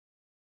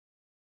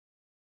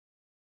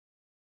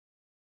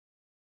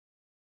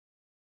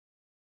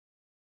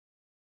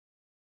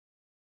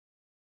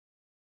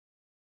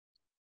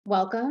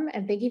Welcome,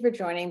 and thank you for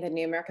joining the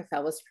New America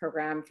Fellows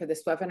Program for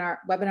this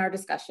webinar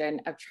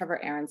discussion of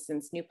Trevor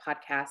Aaronson's new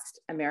podcast,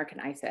 American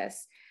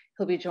ISIS.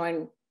 He'll be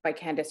joined by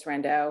Candice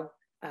Rando,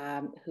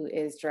 who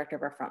is director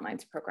of our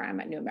Frontlines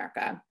program at New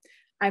America.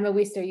 I'm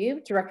Awisa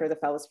Ayub, director of the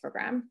Fellows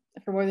Program.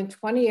 For more than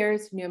 20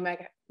 years, New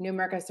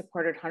America has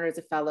supported hundreds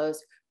of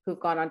fellows who've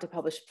gone on to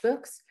publish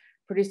books,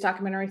 produce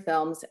documentary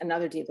films, and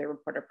other deeply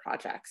reported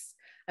projects.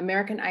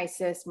 American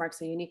ISIS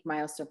marks a unique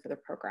milestone for the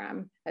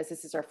program, as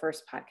this is our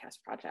first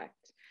podcast project.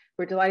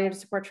 We're delighted to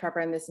support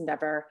Trevor in this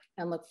endeavor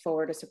and look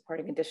forward to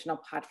supporting additional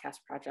podcast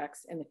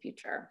projects in the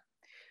future.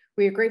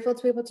 We are grateful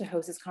to be able to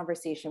host this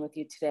conversation with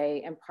you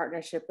today in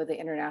partnership with the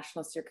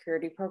International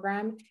Security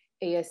Program,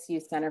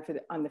 ASU Center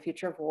on the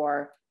Future of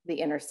War, the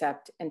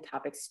Intercept and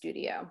Topic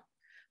Studio.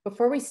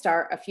 Before we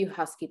start, a few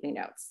housekeeping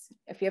notes.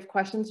 If you have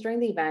questions during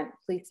the event,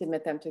 please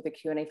submit them through the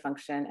Q&A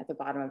function at the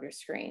bottom of your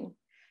screen.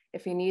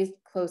 If you need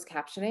closed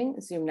captioning,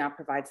 Zoom now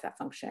provides that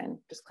function.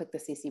 Just click the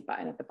CC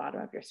button at the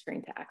bottom of your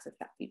screen to access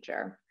that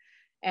feature.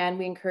 And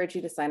we encourage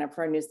you to sign up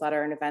for our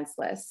newsletter and events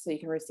list so you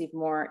can receive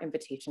more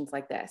invitations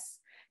like this.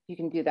 You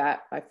can do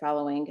that by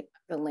following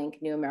the link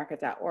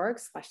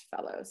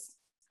newamerica.org/fellows.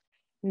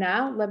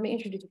 Now, let me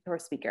introduce you to our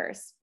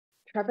speakers.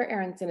 Trevor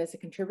Aaronson is a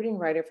contributing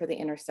writer for The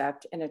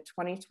Intercept and a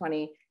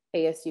 2020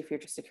 ASU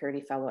Future Security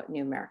Fellow at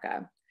New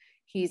America.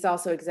 He's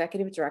also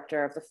executive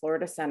director of the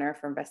Florida Center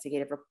for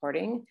Investigative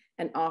Reporting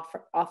and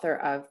author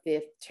of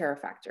The Terror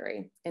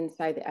Factory,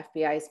 Inside the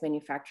FBI's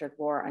Manufactured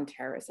War on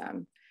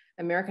Terrorism.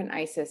 American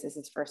ISIS is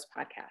his first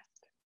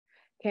podcast.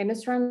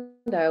 Candice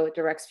Rando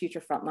directs Future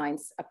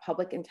Frontlines, a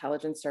public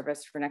intelligence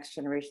service for next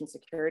generation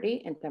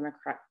security and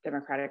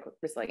democratic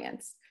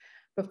resilience.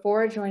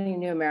 Before joining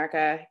New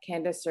America,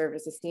 Candice served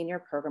as a senior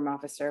program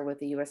officer with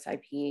the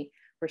USIP,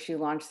 where she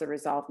launched the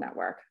Resolve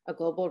Network, a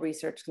global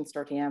research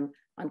consortium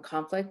on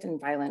conflict and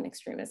violent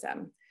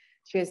extremism.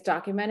 She has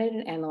documented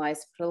and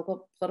analyzed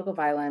political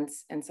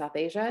violence in South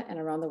Asia and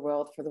around the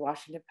world for the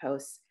Washington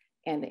Post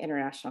and the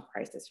International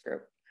Crisis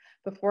Group.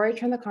 Before I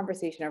turn the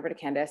conversation over to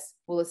Candice,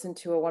 we'll listen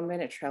to a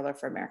 1-minute trailer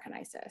for American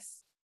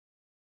ISIS.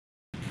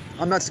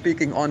 I'm not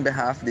speaking on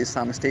behalf of the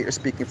Islamic State or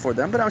speaking for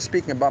them, but I'm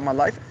speaking about my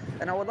life,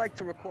 and I would like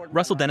to record...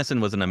 Russell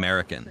Dennison was an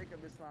American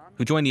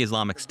who joined the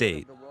Islamic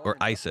State, or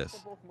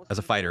ISIS, as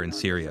a fighter in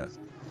Syria.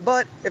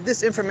 But if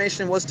this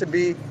information was to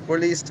be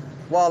released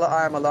while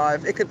I am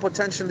alive, it could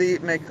potentially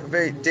make a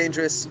very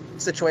dangerous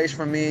situation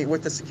for me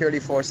with the security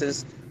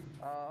forces.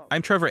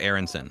 I'm Trevor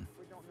Aaronson.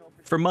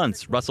 For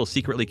months, Russell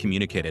secretly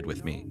communicated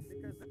with me,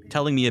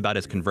 telling me about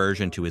his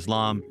conversion to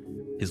Islam,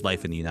 his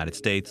life in the United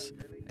States,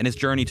 and his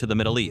journey to the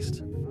Middle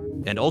East,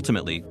 and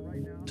ultimately,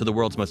 to the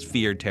world's most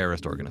feared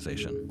terrorist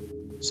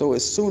organization. So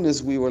as soon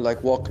as we were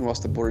walking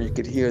across the border, you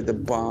could hear the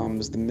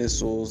bombs, the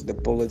missiles, the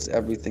bullets,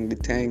 everything, the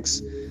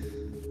tanks.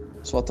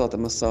 So I thought to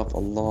myself,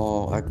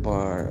 Allah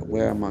Akbar,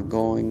 where am I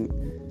going?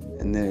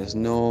 And there's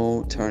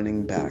no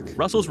turning back.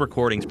 Russell's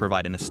recordings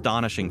provide an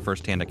astonishing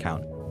firsthand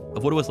account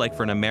of what it was like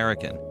for an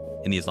American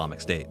in the Islamic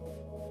State.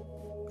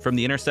 From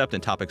the Intercept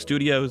and Topic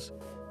Studios,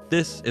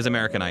 this is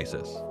American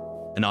ISIS,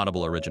 an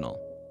Audible original.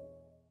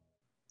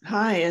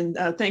 Hi, and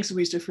thanks,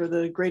 Awisa, for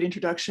the great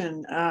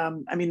introduction.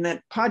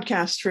 That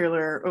podcast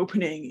trailer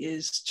opening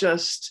is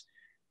just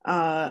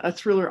a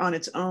thriller on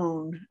its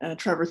own.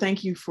 Trevor,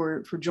 thank you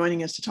for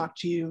joining us to talk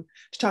to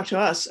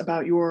us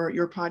about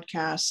your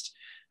podcast,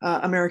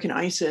 American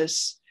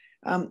ISIS.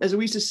 As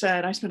Awisa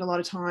said, I spent a lot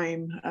of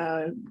time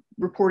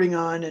reporting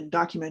on and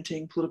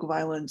documenting political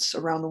violence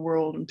around the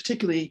world, and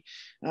particularly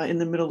in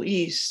the Middle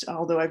East.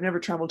 Although I've never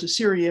traveled to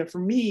Syria, for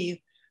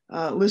me,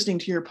 listening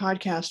to your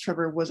podcast,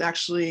 Trevor, was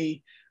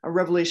actually a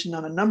revelation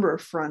on a number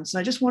of fronts. And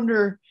I just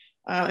wonder,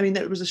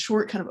 that was a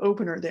short kind of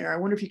opener there. I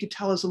wonder if you could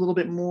tell us a little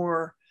bit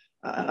more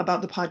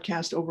about the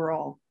podcast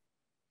overall.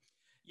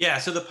 Yeah,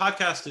 so the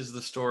podcast is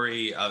the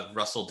story of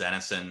Russell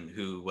Dennison,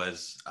 who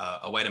was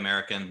a white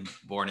American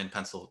born in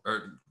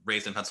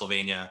raised in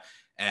Pennsylvania,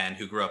 and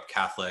who grew up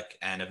Catholic,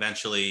 and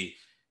eventually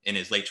in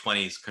his late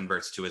 20s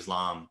converts to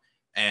Islam.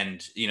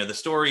 And the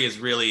story is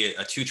really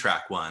a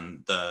two-track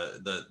one.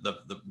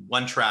 The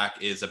one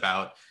track is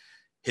about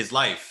his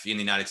life in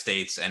the United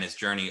States and his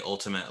journey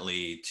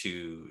ultimately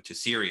to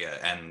Syria,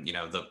 and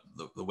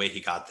the way he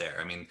got there.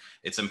 I mean,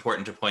 it's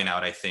important to point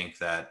out, I think,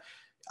 that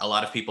a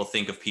lot of people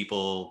think of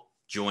people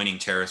joining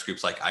terrorist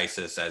groups like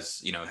ISIS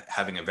as,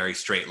 having a very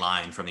straight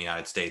line from the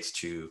United States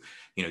to,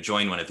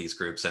 join one of these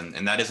groups.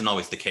 And that isn't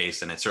always the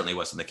case. And it certainly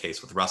wasn't the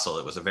case with Russell.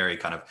 It was a very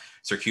kind of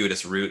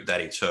circuitous route that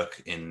he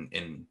took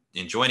in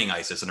joining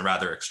ISIS, and a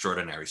rather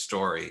extraordinary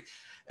story.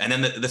 And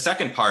then the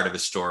second part of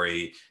his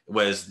story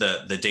was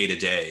the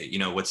day-to-day.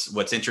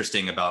 What's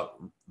interesting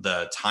about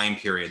the time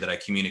period that I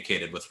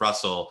communicated with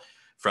Russell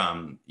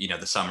from,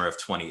 the summer of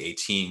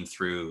 2018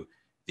 through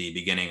the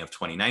beginning of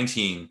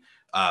 2019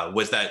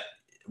 was that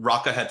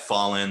Raqqa had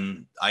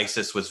fallen,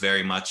 ISIS was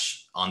very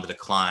much on the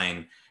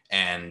decline,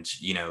 and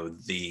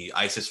the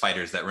ISIS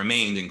fighters that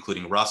remained,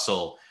 including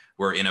Russell,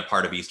 were in a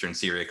part of eastern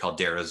Syria called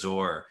Deir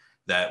ez-Zor.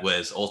 that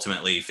was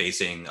ultimately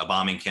facing a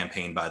bombing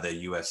campaign by the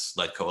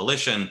US-led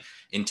coalition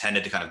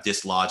intended to kind of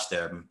dislodge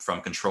them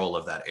from control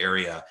of that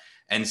area.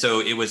 And so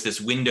it was this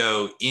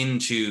window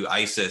into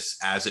ISIS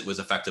as it was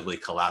effectively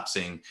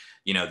collapsing,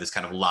 this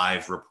kind of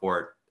live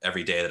report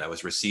every day that I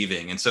was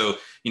receiving. And so,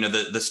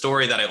 the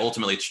story that I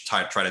ultimately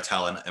try to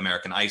tell in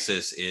American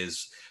ISIS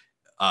is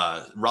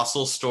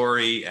Russell's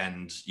story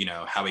and,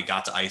 how he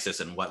got to ISIS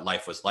and what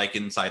life was like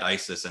inside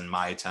ISIS and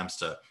my attempts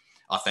to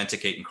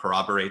authenticate and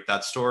corroborate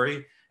that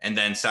story. And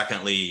then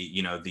secondly,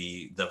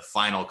 the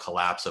final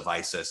collapse of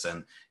ISIS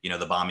and,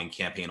 the bombing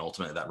campaign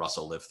ultimately that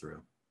Russell lived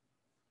through.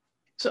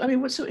 So, I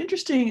mean, what's so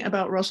interesting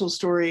about Russell's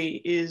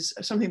story is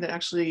something that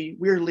actually,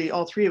 weirdly,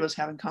 all three of us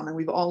have in common.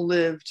 We've all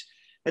lived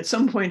at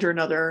some point or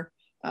another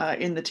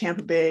in the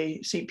Tampa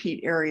Bay, St.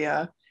 Pete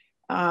area.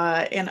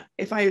 And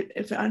if I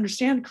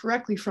understand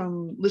correctly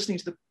from listening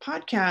to the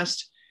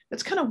podcast,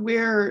 that's kind of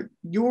where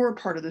your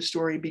part of the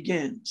story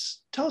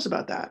begins. Tell us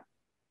about that.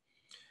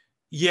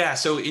 Yeah,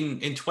 so in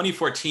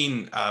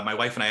 2014, my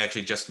wife and I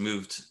actually just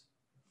moved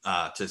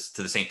to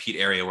the St. Pete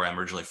area where I'm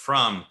originally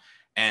from.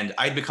 And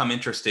I'd become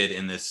interested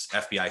in this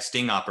FBI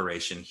sting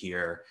operation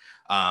here.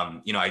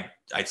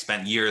 I'd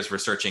spent years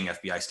researching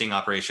FBI sting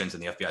operations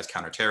and the FBI's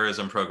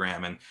counterterrorism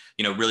program, and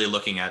really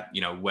looking at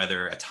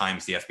whether at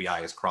times the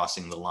FBI is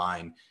crossing the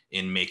line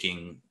in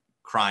making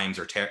crimes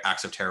or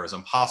acts of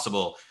terrorism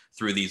possible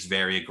through these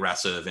very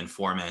aggressive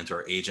informant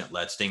or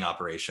agent-led sting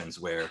operations,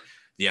 where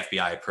the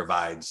FBI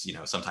provides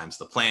sometimes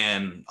the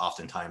plan,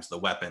 oftentimes the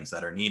weapons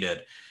that are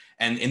needed.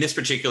 And in this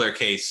particular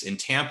case in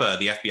Tampa,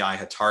 the FBI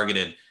had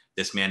targeted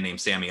this man named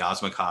Sami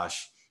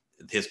Osmakash.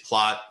 His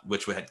plot,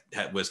 which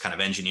was kind of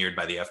engineered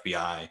by the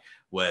FBI,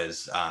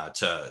 was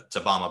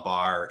to bomb a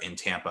bar in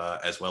Tampa,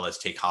 as well as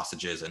take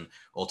hostages and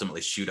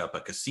ultimately shoot up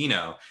a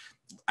casino.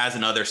 As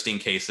in other sting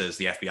cases,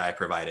 the FBI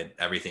provided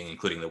everything,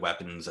 including the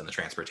weapons and the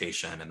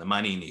transportation and the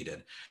money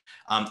needed.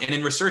 And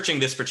in researching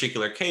this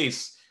particular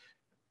case,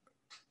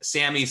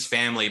 Sammy's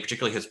family,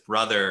 particularly his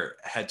brother,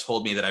 had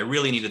told me that I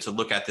really needed to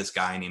look at this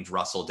guy named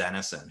Russell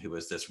Dennison, who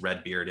was this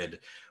red-bearded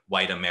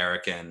white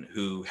American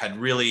who had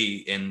really,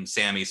 in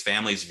Sammy's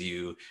family's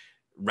view,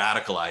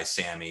 radicalized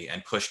Sammy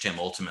and pushed him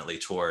ultimately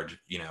toward,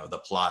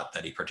 the plot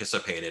that he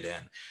participated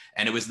in.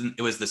 And it was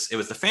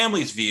the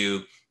family's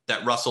view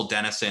that Russell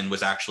Dennison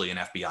was actually an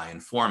FBI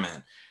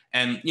informant.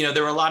 And,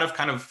 there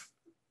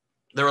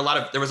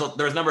was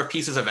a number of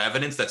pieces of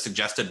evidence that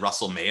suggested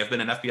Russell may have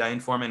been an FBI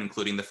informant,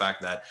 including the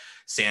fact that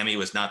Sammy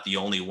was not the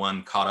only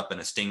one caught up in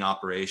a sting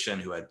operation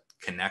who had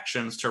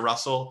connections to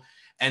Russell.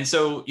 And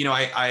so,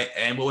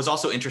 and what was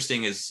also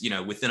interesting is,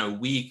 within a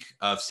week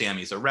of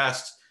Sammy's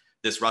arrest,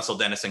 this Russell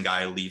Dennison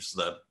guy leaves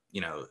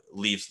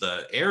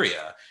the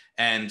area.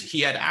 And he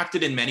had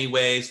acted in many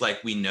ways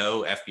like we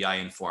know FBI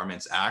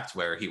informants act,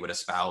 where he would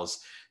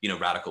espouse,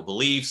 radical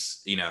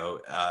beliefs.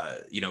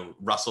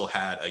 Russell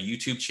had a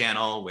YouTube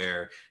channel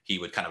where he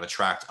would kind of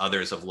attract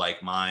others of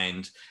like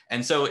mind.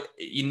 And so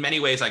in many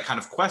ways, I kind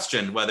of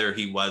questioned whether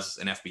he was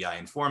an FBI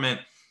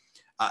informant.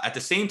 At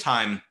the same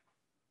time,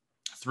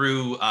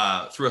 through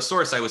a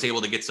source, I was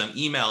able to get some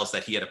emails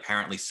that he had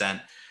apparently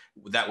sent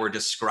that were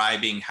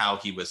describing how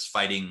he was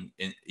fighting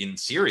in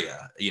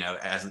Syria,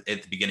 as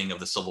at the beginning of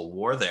the civil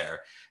war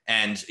there.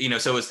 And,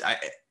 so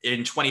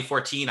in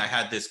 2014, I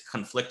had this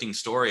conflicting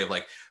story of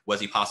like, was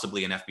he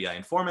possibly an FBI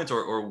informant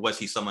or was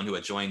he someone who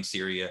had joined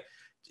Syria,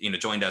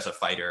 joined as a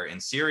fighter in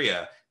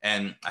Syria?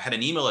 And I had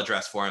an email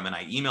address for him, and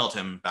I emailed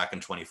him back in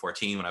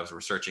 2014 when I was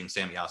researching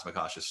Sami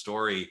Osmakash's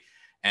story,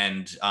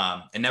 and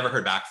never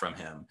heard back from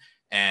him.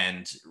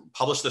 And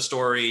published the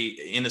story.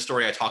 In the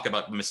story, I talk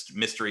about the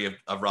mystery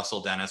of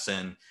Russell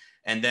Dennison.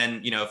 And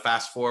then,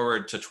 fast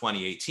forward to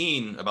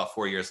 2018, about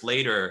 4 years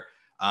later,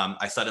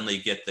 I suddenly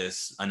get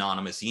this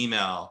anonymous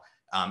email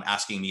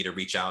asking me to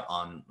reach out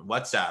on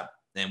WhatsApp.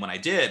 And when I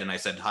did, and I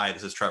said, "Hi,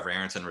 this is Trevor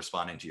Aaronson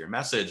responding to your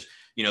message,"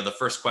 the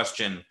first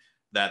question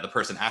that the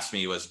person asked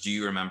me was, "Do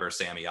you remember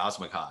Sami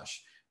Osmakash?"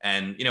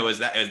 And, it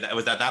was at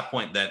that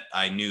point that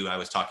I knew I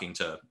was talking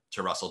to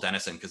Russell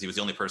Dennison, because he was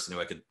the only person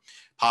who I could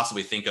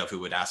possibly think of who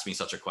would ask me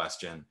such a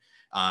question.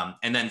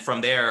 And then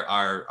from there,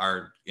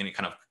 our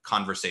kind of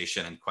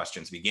conversation and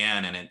questions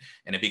began. And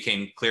it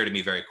became clear to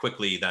me very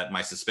quickly that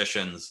my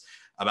suspicions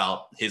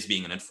about his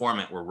being an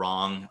informant were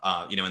wrong.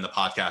 In the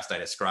podcast, I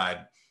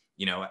described,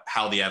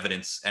 how the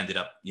evidence ended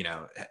up,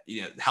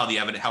 how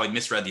I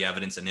misread the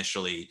evidence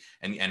initially.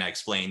 And I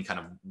explained kind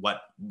of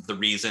what the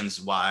reasons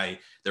why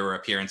there were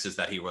appearances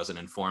that he was an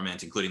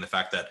informant, including the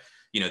fact that,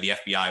 the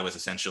FBI was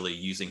essentially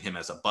using him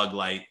as a bug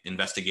light,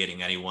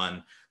 investigating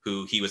anyone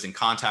who he was in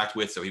contact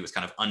with. So he was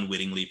kind of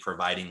unwittingly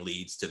providing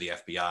leads to the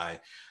FBI.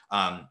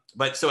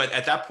 But so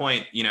at that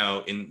point,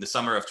 in the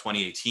summer of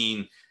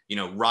 2018,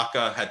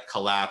 Raqqa had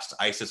collapsed,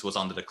 ISIS was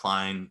on the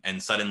decline,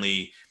 and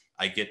suddenly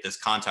I get this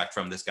contact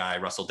from this guy,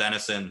 Russell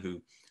Dennison,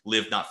 who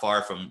lived not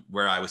far from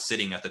where I was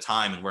sitting at the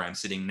time and where I'm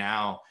sitting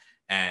now,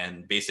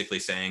 and basically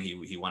saying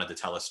he wanted to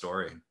tell a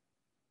story.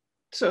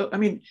 So, I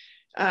mean,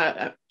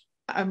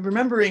 I'm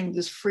remembering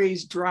this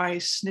phrase "dry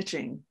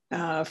snitching"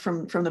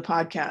 from the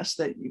podcast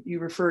that you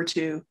refer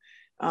to.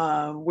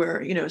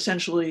 where,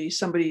 essentially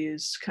somebody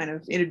is kind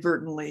of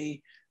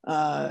inadvertently,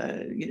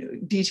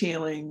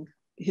 detailing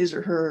his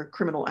or her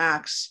criminal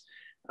acts,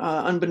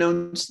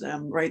 unbeknownst to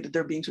them, right? That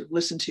they're being sort of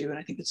listened to. And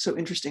I think it's so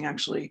interesting,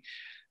 actually.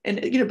 And,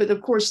 but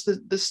of course,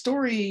 the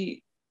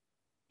story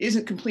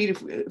isn't complete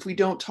if we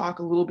don't talk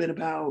a little bit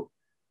about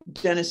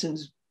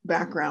Dennison's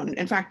background. And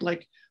in fact,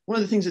 like, one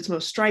of the things that's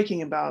most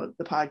striking about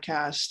the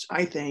podcast,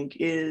 I think,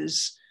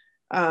 is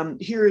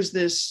here is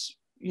this,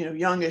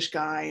 youngish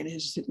guy in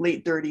his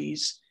late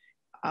 30s,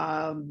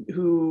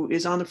 who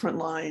is on the front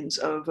lines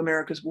of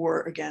America's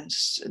war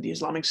against the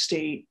Islamic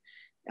State,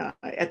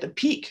 at the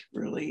peak,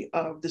 really,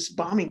 of this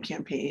bombing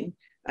campaign.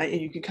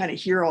 And you can kind of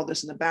hear all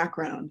this in the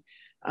background.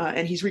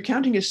 And he's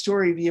recounting his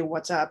story via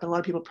WhatsApp. And a lot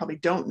of people probably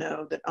don't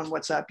know that on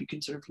WhatsApp, you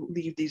can sort of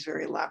leave these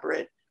very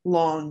elaborate,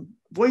 long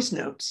voice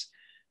notes.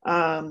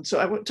 So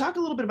I would talk a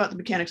little bit about the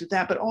mechanics of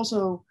that, but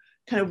also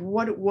kind of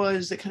what it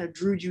was that kind of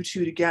drew you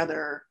two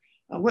together.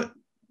 What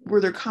were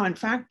there common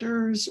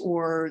factors,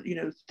 or,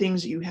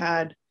 things that you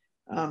had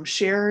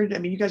shared? I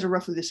mean, you guys are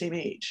roughly the same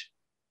age.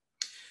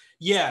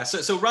 Yeah,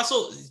 so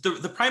Russell,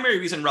 the primary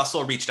reason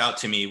Russell reached out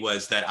to me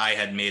was that I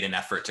had made an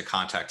effort to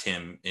contact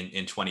him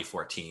in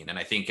 2014. And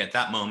I think at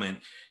that moment,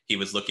 he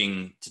was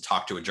looking to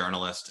talk to a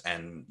journalist,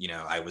 and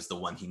I was the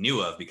one he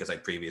knew of because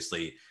I'd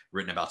previously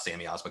written about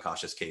Sami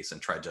Osmakash's case and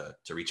tried to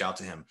reach out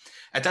to him.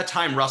 At that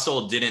time,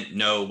 Russell didn't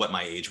know what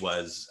my age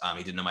was.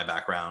 He didn't know my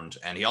background,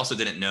 and he also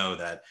didn't know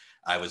that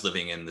I was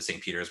living in the St.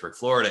 Petersburg,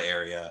 Florida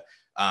area.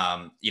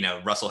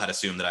 Russell had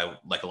assumed that I,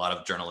 like a lot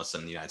of journalists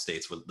in the United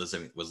States,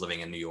 was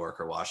living in New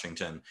York or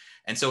Washington.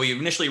 And so he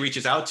initially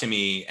reaches out to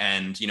me,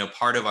 and,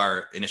 part of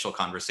our initial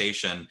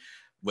conversation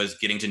was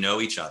getting to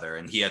know each other.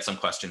 And he had some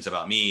questions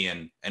about me,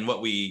 and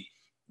what we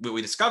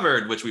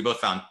discovered, which we both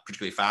found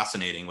particularly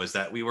fascinating, was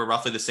that we were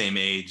roughly the same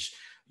age.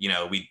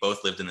 We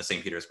both lived in the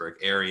St. Petersburg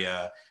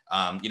area,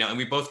 and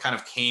we both kind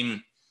of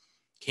came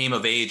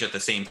of age at the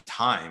same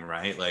time,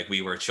 right? Like,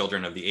 we were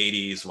children of the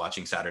 80s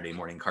watching Saturday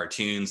morning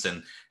cartoons.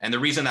 And the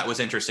reason that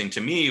was interesting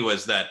to me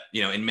was that,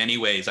 in many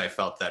ways, I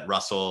felt that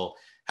Russell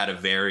had a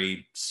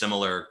very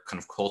similar kind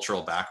of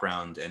cultural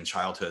background and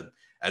childhood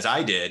as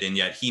I did. And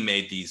yet he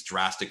made these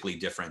drastically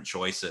different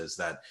choices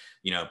that,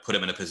 put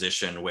him in a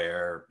position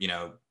where,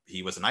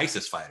 he was an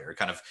ISIS fighter,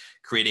 kind of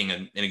creating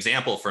an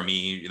example for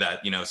me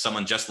that,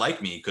 someone just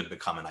like me could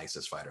become an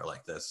ISIS fighter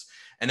like this.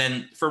 And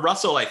then for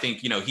Russell, I think,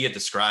 he had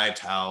described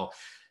how,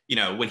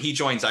 when he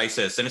joins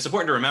ISIS, and it's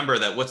important to remember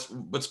that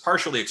what's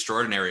partially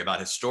extraordinary about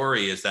his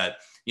story is that,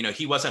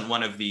 he wasn't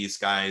one of these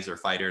guys or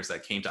fighters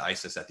that came to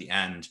ISIS at the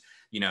end.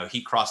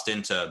 He crossed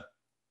into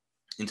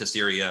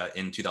Syria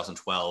in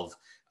 2012,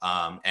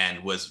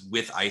 and was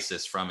with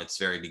ISIS from its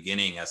very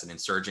beginning as an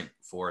insurgent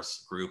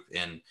force group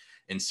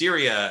in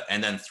Syria,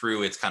 and then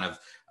through its kind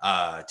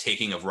of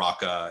taking of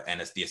Raqqa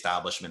and as the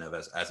establishment of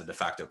as a de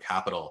facto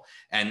capital.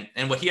 And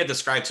what he had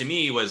described to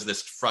me was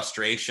this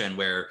frustration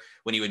where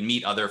when he would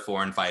meet other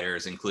foreign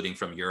fighters, including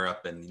from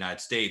Europe and the United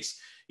States,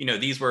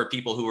 these were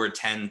people who were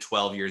 10,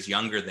 12 years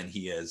younger than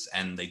he is,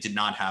 and they did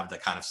not have the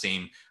kind of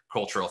same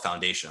cultural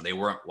foundation. They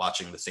weren't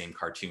watching the same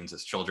cartoons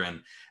as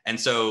children. And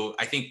so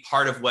I think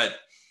part of what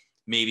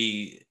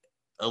maybe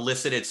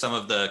elicited some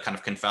of the kind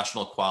of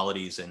confessional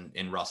qualities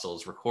in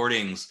Russell's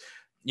recordings,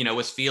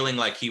 was feeling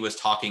like he was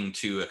talking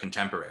to a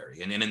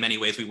contemporary. And in many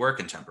ways, we were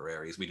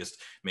contemporaries. We just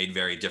made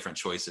very different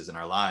choices in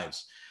our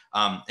lives.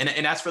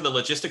 And as for the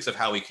logistics of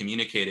how we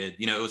communicated,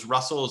 it was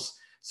Russell's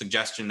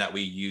suggestion that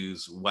we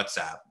use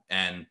WhatsApp.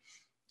 And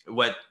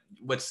what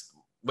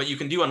you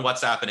can do on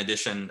WhatsApp, in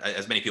addition,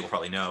 as many people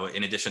probably know,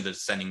 in addition to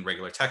sending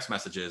regular text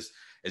messages,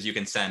 is you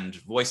can send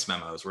voice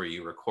memos where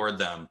you record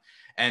them.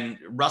 And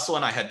Russell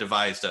and I had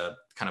devised a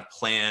kind of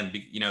plan.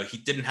 He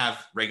didn't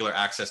have regular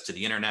access to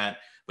the internet.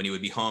 When he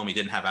would be home, he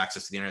didn't have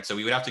access to the internet. So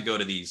we would have to go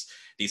to these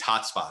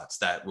hotspots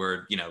that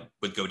were,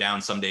 would go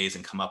down some days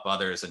and come up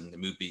others and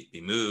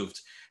be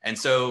moved. And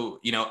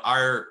so,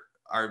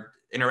 our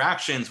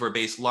interactions were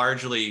based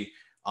largely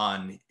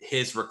on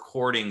his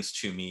recordings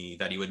to me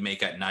that he would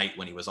make at night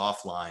when he was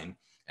offline.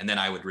 And then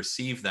I would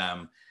receive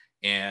them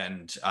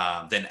and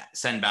then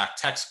send back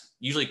text,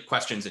 usually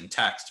questions in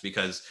text,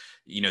 because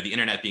the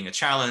internet being a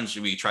challenge,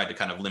 we tried to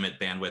kind of limit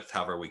bandwidth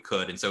however we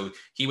could. And so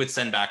he would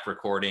send back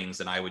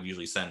recordings and I would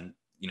usually send,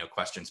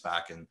 questions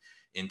back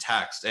in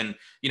text. And,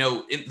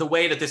 in the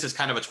way that this is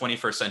kind of a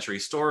 21st century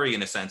story,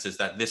 in a sense, is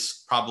that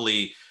this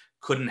probably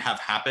couldn't have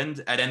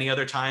happened at any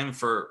other time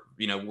were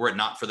it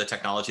not for the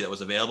technology that was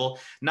available.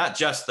 Not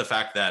just the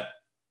fact that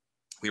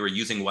we were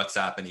using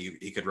WhatsApp and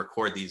he could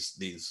record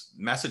these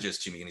messages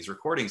to me in these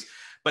recordings,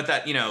 but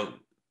that,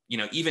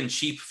 even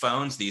cheap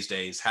phones these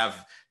days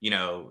have,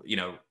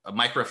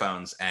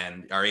 microphones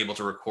and are able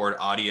to record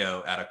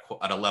audio at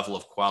a level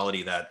of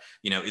quality that,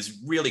 is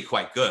really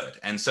quite good.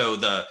 And so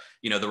the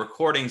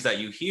recordings that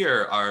you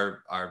hear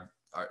are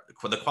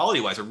the quality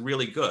wise are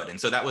really good. And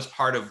so that was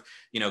part of,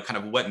 kind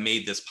of what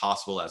made this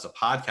possible as a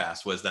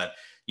podcast, was that,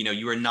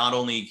 you were not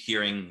only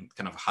hearing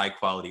kind of high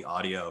quality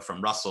audio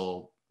from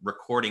Russell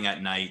recording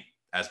at night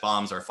as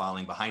bombs are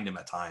falling behind him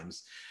at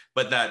times,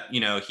 but that,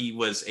 he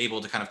was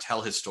able to kind of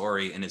tell his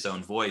story in his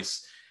own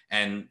voice.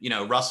 And,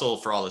 Russell,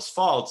 for all his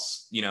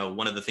faults,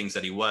 one of the things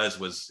that he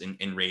was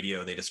in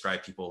radio, they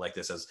describe people like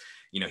this as,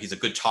 he's a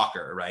good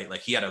talker, right?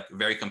 Like he had a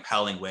very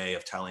compelling way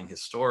of telling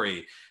his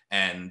story,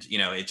 and,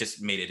 it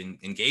just made it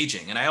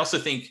engaging. And I also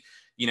think,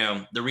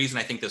 the reason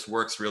I think this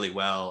works really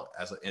well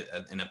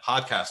in a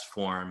podcast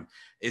form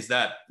is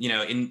that,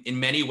 in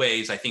many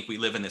ways, I think we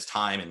live in this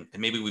time, and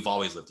maybe we've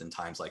always lived in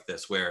times like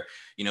this, where,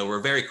 we're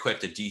very quick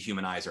to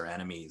dehumanize our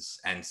enemies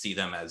and see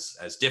them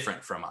as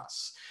different from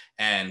us.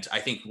 And I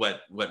think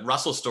what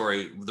Russell's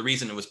story, the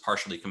reason it was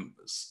partially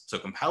so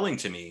compelling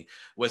to me,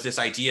 was this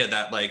idea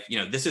that, like,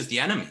 this is the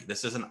enemy,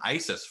 this is an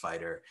ISIS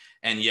fighter.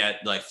 And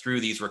yet, like, through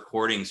these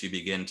recordings, you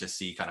begin to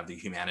see kind of the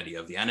humanity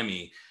of the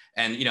enemy.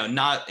 And,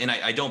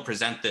 I don't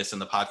present this in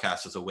the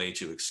podcast as a way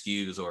to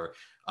excuse or,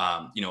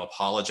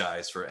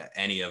 apologize for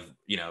any of,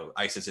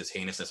 ISIS's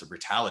heinousness or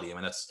brutality. I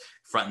mean, that's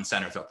front and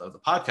center of the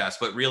podcast,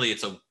 but really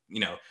it's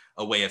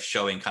a way of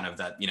showing kind of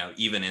that,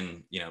 even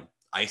in,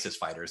 ISIS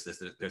fighters,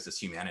 there's this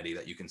humanity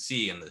that you can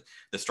see and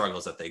the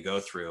struggles that they go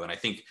through. And I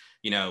think,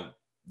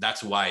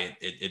 that's why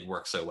it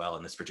works so well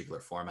in this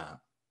particular format.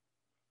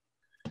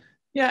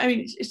 Yeah, I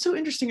mean, it's so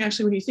interesting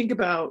actually when you think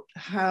about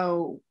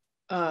how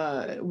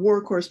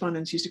war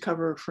correspondents used to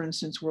cover, for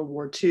instance, World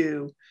War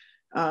II.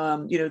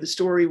 The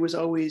story was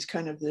always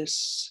kind of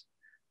this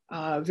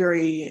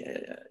very,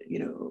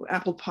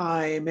 apple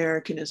pie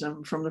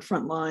Americanism from the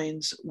front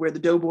lines where the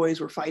doughboys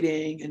were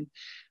fighting. And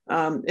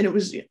it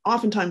was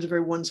oftentimes a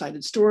very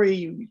one-sided story.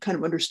 You kind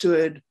of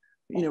understood,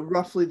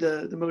 roughly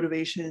the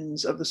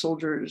motivations of the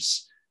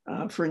soldiers,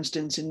 for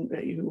instance,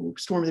 who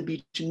stormed the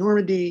beach in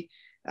Normandy,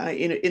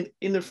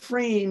 in the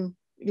frame,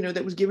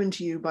 that was given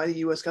to you by the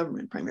US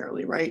government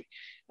primarily, right?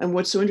 And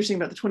what's so interesting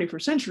about the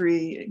 21st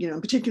century,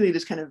 and particularly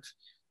this kind of,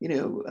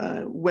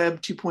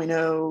 web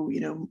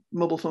 2.0,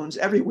 mobile phones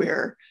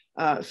everywhere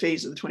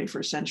phase of the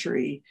 21st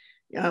century,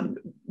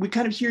 we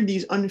kind of hear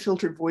these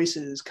unfiltered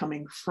voices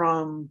coming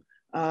from,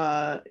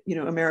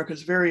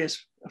 America's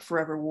various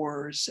forever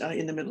wars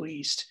in the Middle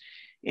East.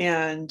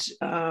 And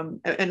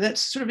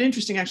that's sort of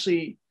interesting,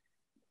 actually,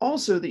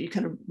 also that you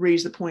kind of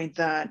raise the point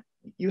that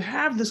you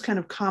have this kind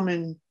of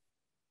common,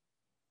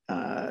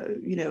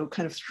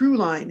 kind of through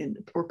line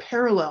or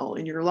parallel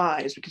in your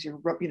lives because you're,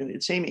 the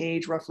same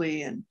age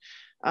roughly. And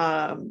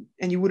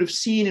you would have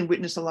seen and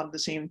witnessed a lot of the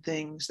same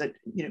things that,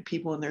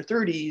 people in their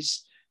 30s,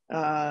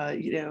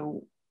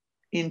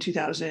 in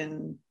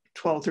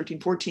 2012, 13,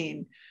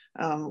 14,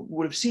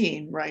 would have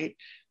seen, right?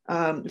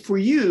 For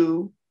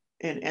you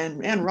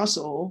and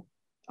Russell,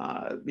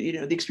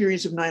 the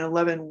experience of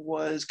 9/11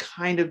 was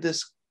kind of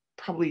this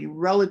probably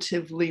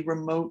relatively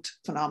remote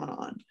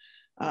phenomenon.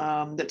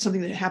 That's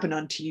something that happened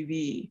on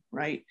TV,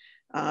 right?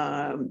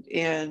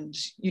 And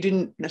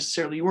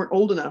you weren't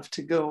old enough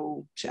to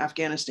go to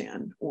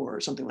Afghanistan or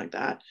something like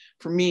that.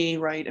 For me,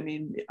 right, I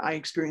mean, I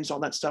experienced all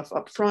that stuff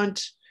up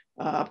front,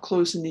 up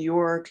close in New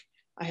York.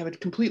 I have a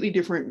completely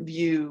different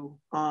view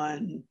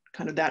on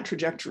kind of that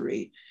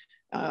trajectory.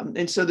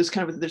 And so this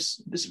kind of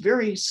this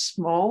very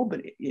small,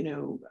 but,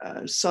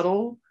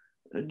 subtle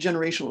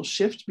generational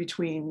shift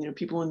between,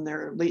 people in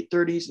their late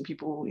 30s and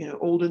people,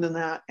 older than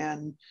that,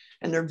 and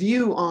their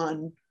view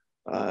on,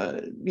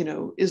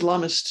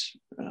 Islamist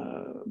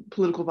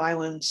political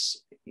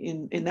violence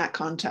in that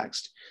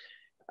context.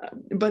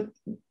 But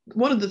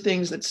one of the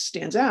things that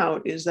stands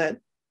out is that,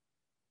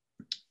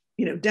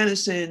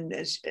 Dennison,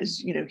 as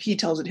he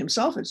tells it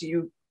himself, as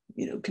you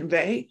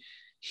convey,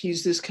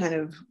 he's this kind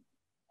of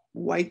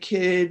white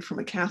kid from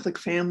a Catholic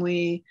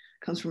family,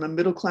 comes from a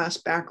middle-class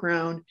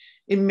background.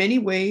 In many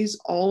ways,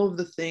 all of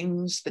the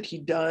things that he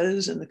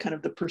does and the kind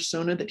of the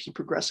persona that he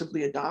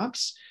progressively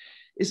adopts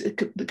is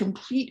the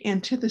complete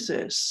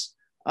antithesis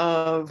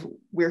of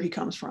where he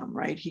comes from,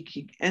 right?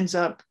 He ends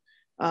up,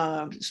 there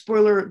are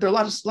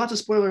lots of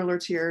spoiler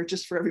alerts here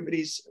just for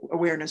everybody's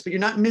awareness, but you're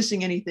not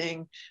missing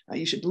anything.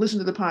 You should listen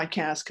to the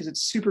podcast because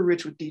it's super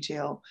rich with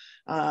detail.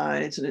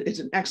 It's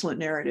an excellent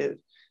narrative.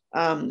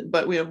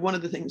 But one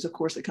of the things, of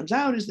course, that comes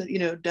out is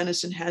that,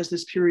 Dennison has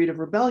this period of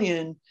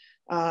rebellion.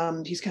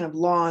 He's kind of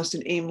lost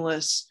and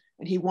aimless,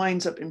 and he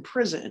winds up in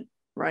prison,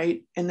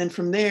 right? And then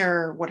from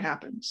there, what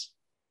happens?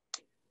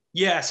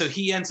 Yeah, so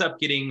he ends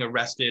up getting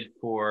arrested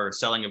for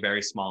selling a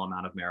very small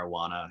amount of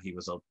marijuana. He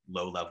was a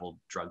low-level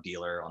drug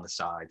dealer on the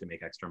side to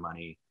make extra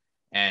money.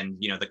 And,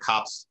 the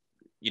cops,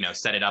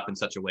 set it up in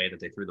such a way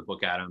that they threw the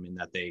book at him and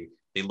that they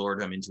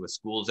lured him into a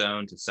school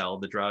zone to sell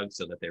the drugs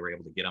so that they were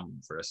able to get him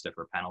for a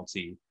stiffer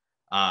penalty.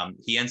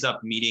 He ends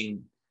up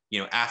meeting,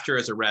 after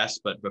his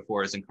arrest, but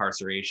before his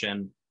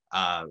incarceration,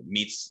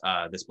 meets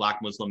this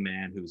Black Muslim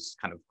man whose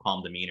kind of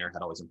calm demeanor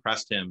had always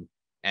impressed him.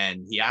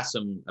 And he asked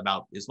him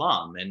about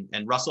Islam.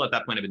 And Russell at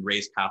that point had been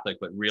raised Catholic,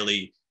 but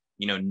really,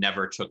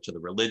 never took to the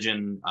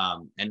religion,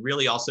 and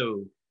really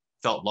also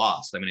felt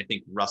lost. I mean, I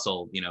think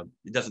Russell,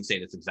 it doesn't say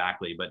this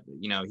exactly, but,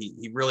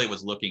 he really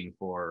was looking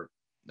for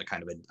the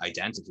kind of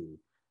identity.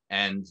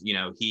 And,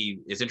 he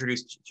is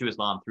introduced to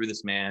Islam through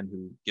this man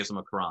who gives him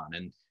a Quran.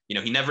 And,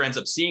 he never ends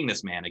up seeing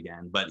this man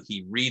again, but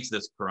he reads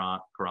this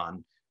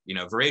Quran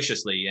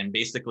voraciously, and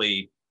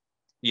basically,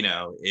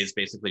 is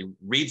basically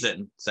reads it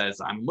and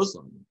says, I'm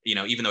Muslim,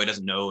 even though he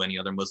doesn't know any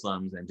other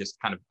Muslims, and just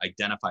kind of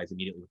identifies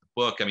immediately with the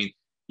book. I mean,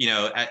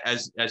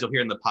 as you'll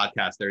hear in the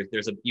podcast,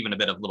 there's even a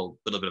bit of little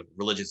bit of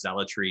religious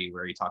zealotry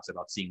where he talks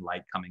about seeing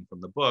light coming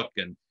from the book,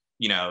 and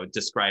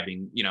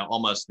describing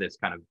almost this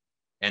kind of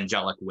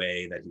angelic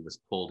way that he was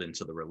pulled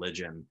into the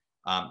religion.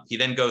 He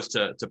then goes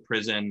to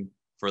prison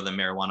for the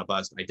marijuana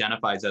bust,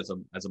 identifies as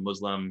a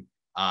Muslim,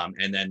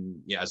 and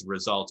then as a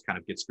result kind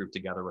of gets grouped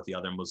together with the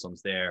other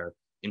Muslims there.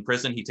 In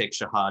prison, he takes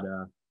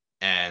Shahada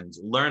and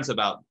learns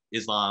about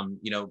Islam,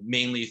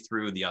 mainly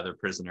through the other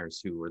prisoners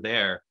who were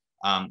there.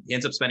 He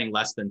ends up spending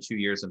less than 2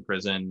 years in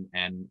prison.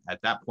 And at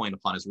that point,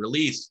 upon his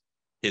release,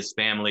 his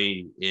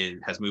family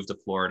has moved to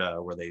Florida,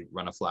 where they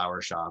run a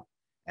flower shop,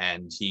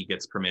 and he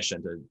gets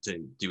permission to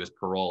do his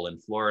parole in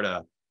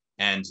Florida.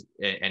 And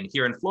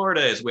here in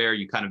Florida is where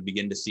you kind of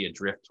begin to see a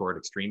drift toward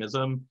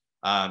extremism.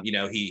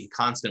 He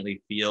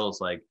constantly feels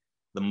like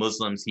the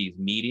Muslims he's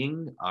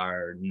meeting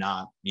are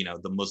not,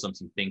 the Muslims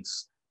he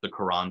thinks the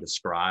Quran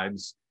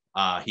describes.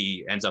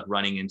 He ends up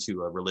running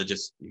into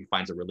he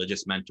finds a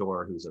religious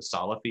mentor who's a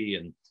Salafi,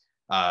 and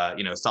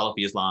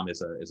Salafi Islam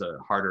is a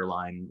harder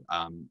line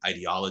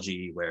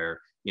ideology where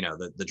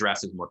the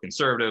dress is more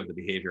conservative, the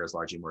behavior is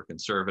largely more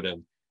conservative.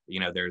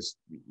 There's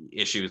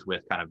issues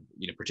with kind of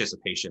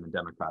participation in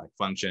democratic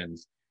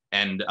functions,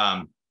 and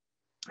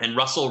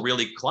Russell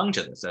really clung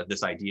to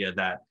this idea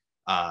that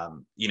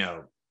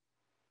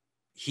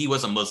he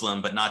was a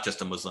Muslim, but not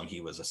just a Muslim.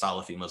 He was a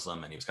Salafi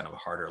Muslim, and he was kind of a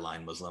harder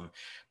line Muslim.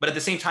 But at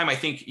the same time, I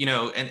think,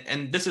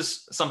 and this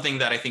is something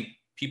that I think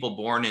people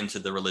born into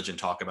the religion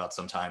talk about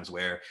sometimes,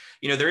 where,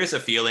 there is a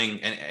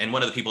feeling, and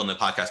one of the people in the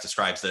podcast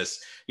describes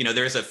this,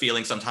 there is a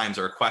feeling sometimes,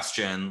 or a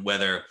question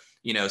whether,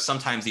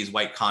 sometimes these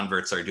white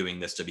converts are doing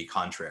this to be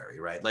contrary,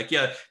 right? Like,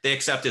 yeah, they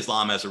accept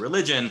Islam as a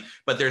religion,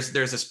 but there's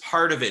this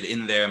part of it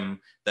in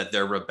them that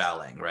they're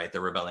rebelling, right?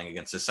 They're rebelling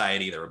against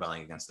society, they're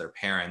rebelling against their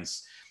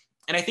parents.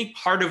 And I think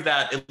part of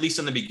that, at least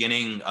in the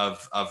beginning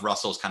of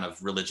Russell's kind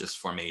of religious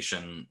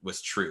formation, was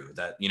true.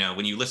 That,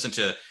 when you listen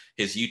to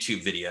his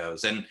YouTube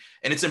videos, and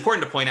it's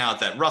important to point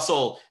out that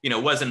Russell,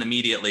 wasn't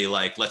immediately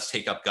like, let's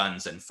take up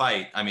guns and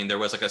fight. I mean, there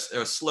was like a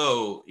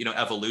slow,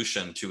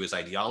 evolution to his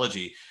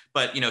ideology.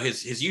 But,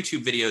 his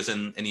YouTube videos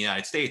in the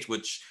United States,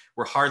 which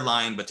were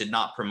hardline but did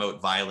not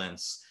promote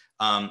violence,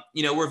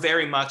 were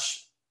very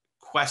much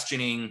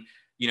questioning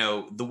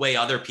the way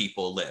other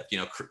people lived,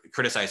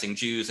 criticizing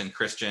Jews and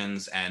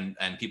Christians and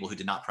people who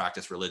did not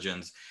practice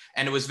religions.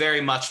 And it was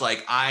very much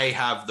like, I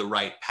have the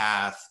right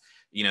path,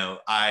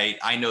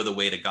 I know the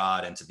way to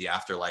God and to the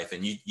afterlife,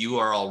 and you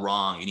are all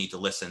wrong, you need to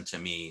listen to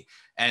me.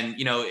 And,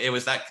 it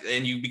was that,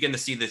 and you begin to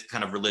see this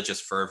kind of religious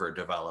fervor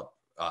develop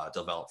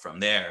from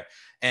there.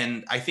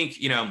 And I think,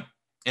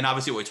 and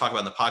obviously what we talk about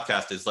in the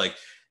podcast is like,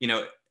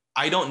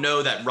 I don't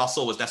know that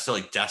Russell was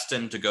necessarily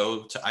destined to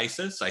go to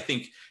ISIS. I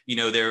think,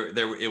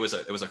 it was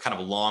a kind of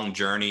a long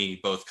journey,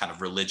 both kind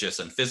of religious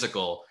and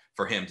physical,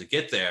 for him to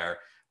get there.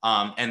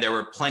 And there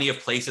were plenty of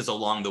places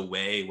along the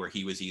way where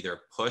he was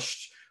either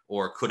pushed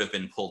or could have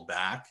been pulled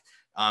back.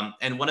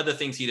 And one of the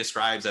things he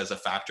describes as a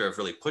factor of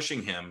really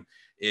pushing him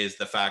is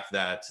the fact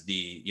that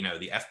the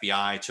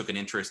FBI took an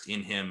interest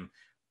in him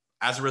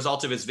as a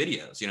result of his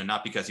videos,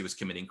 not because he was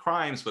committing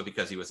crimes, but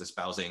because he was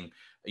espousing,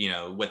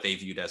 what they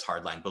viewed as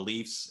hardline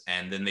beliefs.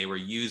 And then they were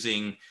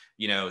using,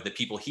 the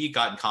people he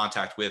got in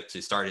contact with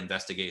to start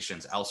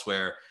investigations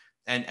elsewhere.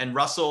 And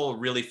Russell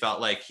really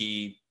felt like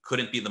he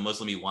couldn't be the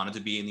Muslim he wanted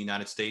to be in the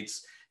United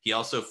States. He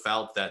also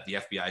felt that the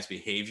FBI's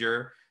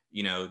behavior,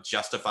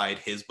 justified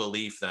his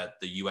belief that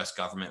the US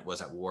government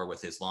was at war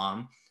with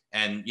Islam.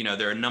 And,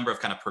 there are a number of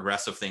kind of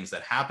progressive things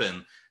that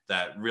happened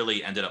that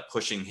really ended up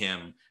pushing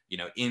him,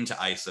 into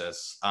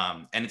ISIS.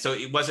 And so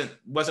it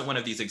wasn't one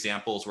of these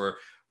examples where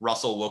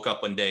Russell woke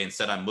up one day and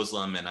said, I'm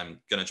Muslim and I'm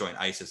going to join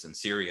ISIS in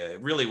Syria.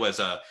 It really was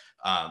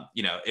kind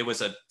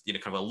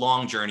of a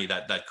long journey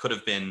that could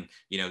have been,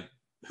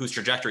 whose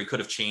trajectory could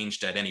have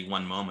changed at any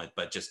one moment,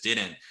 but just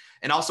didn't.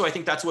 And also, I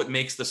think that's what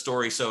makes the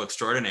story so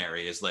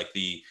extraordinary, is like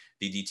the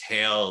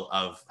detail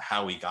of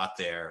how he got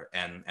there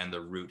and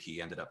the route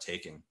he ended up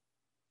taking.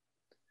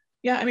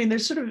 Yeah, I mean,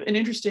 there's sort of an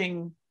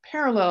interesting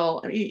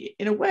parallel. I mean,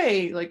 in a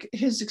way, like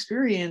his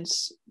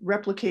experience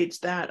replicates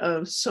that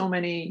of so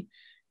many,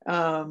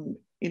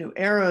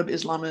 Arab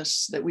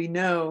Islamists that we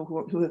know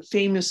who have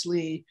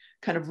famously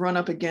kind of run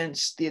up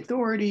against the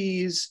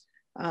authorities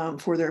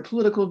for their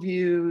political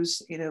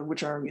views,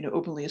 which are,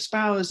 openly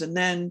espoused. And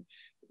then,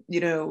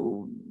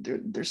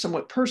 they're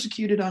somewhat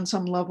persecuted on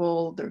some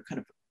level. They're kind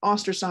of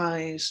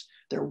ostracized,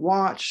 they're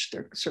watched,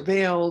 they're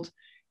surveilled.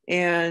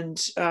 And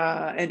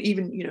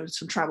even,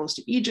 some travels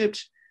to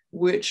Egypt,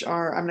 which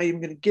are, I'm not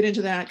even going to get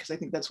into that because I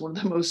think that's one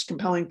of the most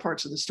compelling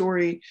parts of the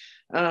story.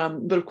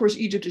 But of course,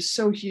 Egypt is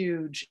so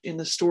huge in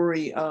the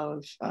story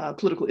of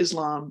political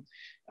Islam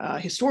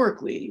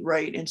historically,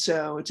 right? And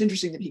so it's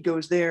interesting that he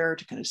goes there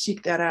to kind of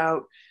seek that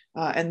out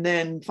and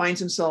then finds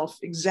himself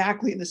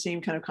exactly in the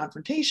same kind of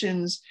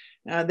confrontations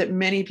that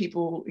many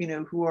people,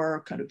 who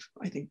are kind of,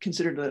 I think,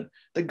 considered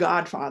the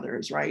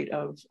godfathers, right,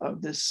 of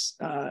this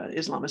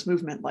Islamist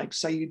movement, like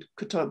Sayyid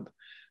Qutb,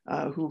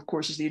 who of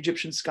course is the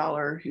Egyptian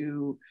scholar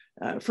who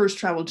first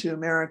traveled to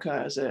America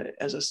as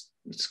a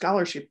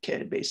scholarship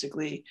kid,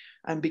 basically,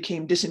 and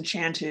became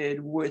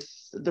disenchanted with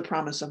the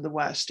promise of the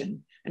West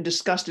and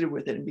disgusted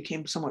with it, and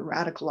became somewhat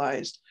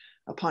radicalized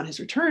upon his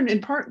return,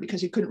 in part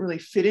because he couldn't really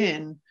fit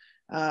in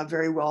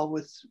very well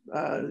with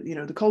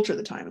the culture at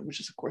the time, which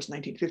is of course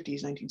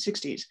 1950s,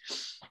 1960s.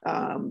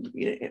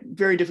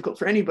 Very difficult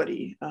for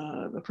anybody,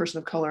 a person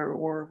of color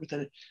or with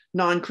a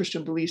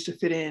non-Christian beliefs, to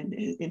fit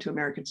into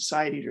American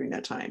society during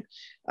that time.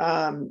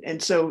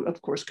 And so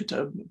of course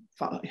Qutb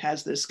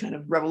has this kind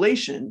of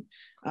revelation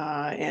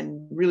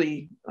and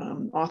really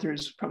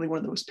authors probably one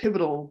of the most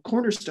pivotal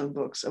cornerstone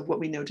books of what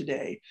we know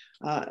today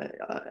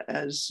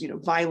as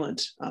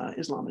violent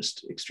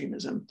Islamist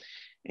extremism.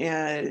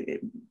 And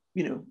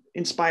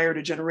inspired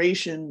a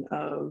generation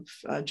of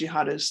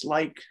jihadists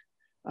like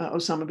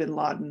Osama bin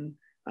Laden,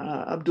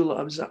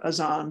 Abdullah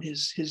Azzam,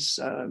 his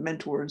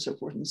mentor, and so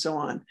forth and so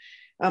on.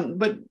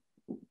 But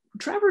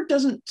Trevor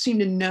doesn't seem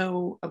to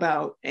know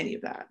about any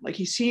of that. Like,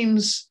 he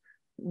seems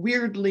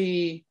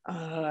weirdly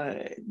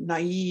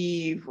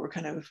naive or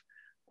kind of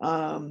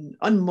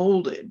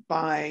unmolded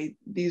by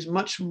these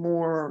much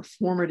more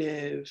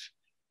formative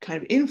kind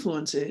of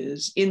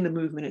influences in the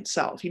movement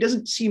itself. He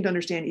doesn't seem to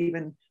understand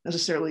even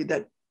necessarily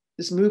that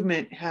this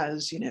movement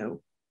has,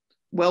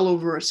 well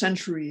over a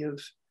century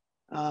of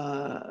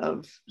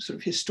sort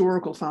of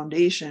historical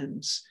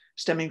foundations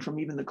stemming from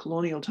even the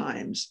colonial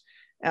times.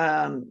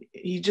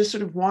 He just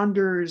sort of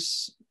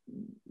wanders,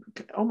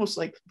 almost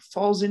like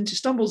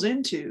stumbles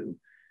into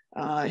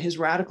his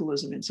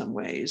radicalism in some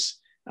ways.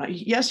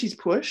 Yes, he's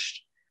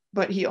pushed,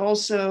 but he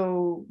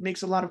also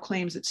makes a lot of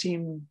claims that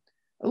seem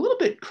a little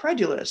bit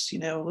credulous, a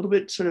little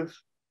bit sort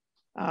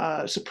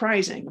of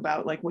surprising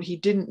about like what he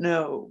didn't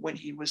know when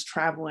he was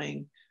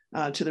traveling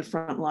to the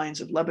front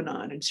lines of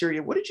Lebanon and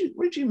Syria. What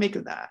did you make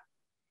of that?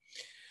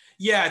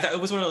 Yeah, that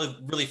was one of the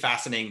really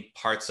fascinating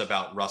parts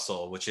about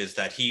Russell, which is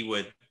that he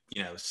would,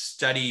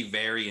 study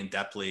very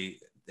in-depthly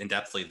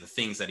the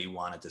things that he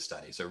wanted to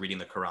study. So reading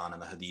the Quran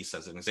and the Hadith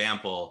as an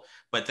example,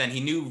 but then he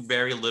knew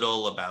very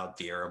little about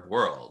the Arab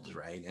world,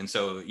 right? And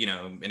so,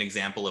 an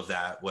example of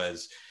that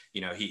was,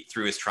 he,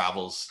 through his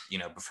travels,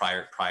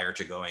 prior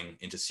to going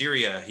into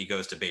Syria, he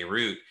goes to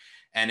Beirut.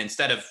 And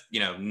instead of,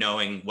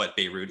 knowing what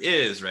Beirut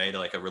is, right,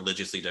 like a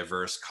religiously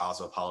diverse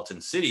cosmopolitan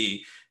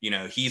city,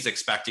 he's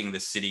expecting the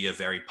city of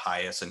very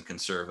pious and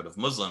conservative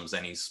Muslims.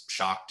 And he's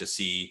shocked to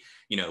see,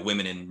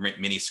 women in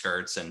mini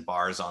skirts and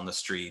bars on the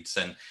streets.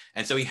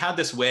 And so he had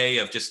this way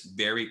of just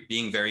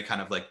being very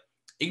kind of like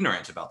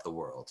ignorant about the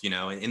world,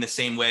 in the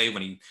same way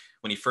when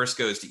he first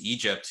goes to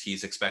Egypt,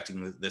 he's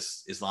expecting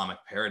this Islamic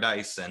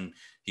paradise, and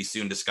he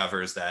soon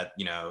discovers that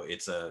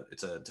it's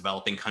a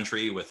developing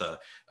country with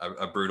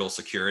a brutal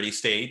security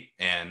state,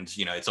 and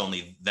it's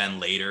only then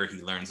later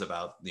he learns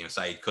about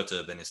Sayyid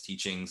Qutb and his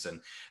teachings,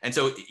 and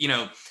so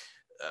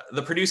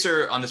the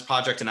producer on this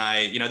project and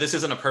I, this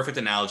isn't a perfect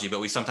analogy, but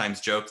we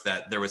sometimes joke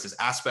that there was this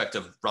aspect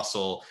of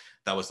Russell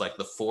that was like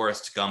the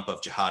Forrest Gump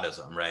of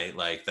jihadism, right?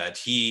 Like that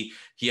he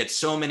had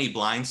so many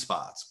blind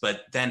spots,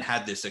 but then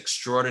had this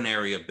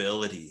extraordinary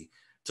ability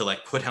to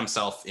like put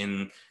himself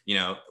in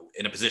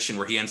a position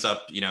where he ends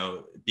up,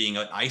 being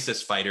an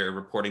ISIS fighter,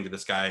 reporting to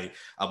this guy,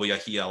 Abu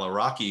Yahya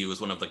al-Iraqi, who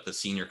was one of like the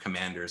senior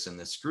commanders in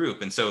this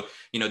group. And so,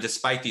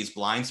 despite these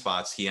blind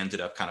spots, he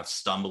ended up kind of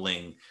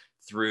stumbling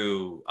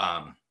through,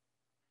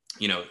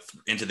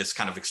 into this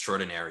kind of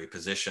extraordinary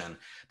position.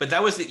 But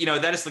that was,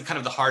 that is the kind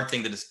of the hard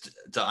thing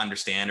to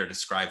understand or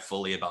describe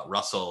fully about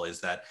Russell,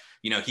 is that,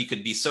 he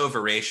could be so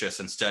voracious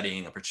in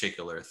studying a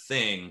particular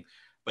thing,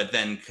 but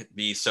then could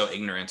be so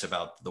ignorant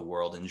about the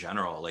world in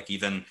general. Like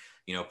even,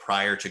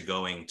 prior to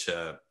going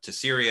to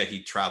Syria,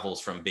 he travels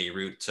from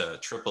Beirut to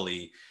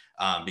Tripoli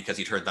because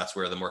he'd heard that's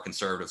where the more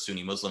conservative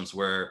Sunni Muslims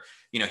were.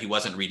 He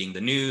wasn't reading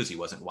the news, he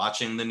wasn't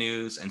watching the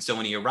news. And so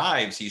when he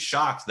arrives, he's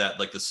shocked that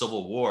like the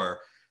civil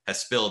war has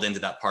spilled into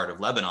that part of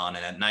Lebanon.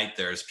 And at night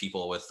there's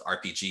people with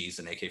RPGs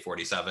and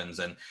AK-47s.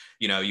 And,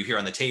 you hear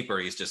on the tape where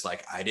he's just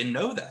like, I didn't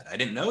know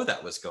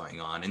that was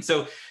going on. And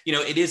so,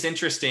 it is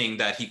interesting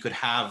that he could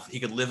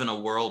live in a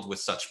world with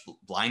such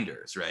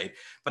blinders, right?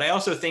 But I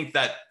also think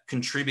that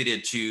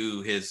contributed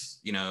to his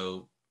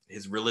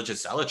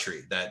religious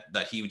zealotry,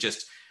 that he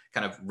just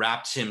kind of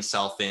wrapped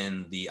himself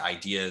in the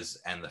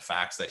ideas and the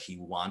facts that he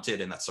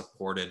wanted and that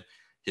supported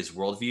his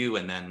worldview,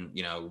 and then,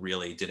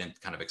 really didn't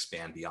kind of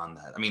expand beyond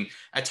that. I mean,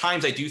 at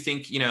times I do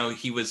think,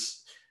 he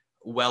was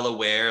well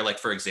aware, like,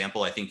 for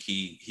example, I think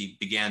he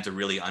began to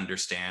really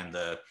understand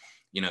the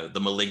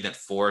malignant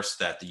force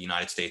that the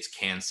United States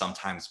can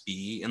sometimes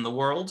be in the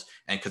world.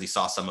 And because he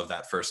saw some of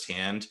that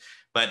firsthand,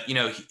 but,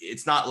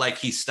 it's not like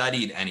he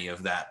studied any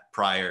of that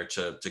prior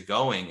to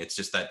going. It's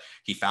just that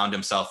he found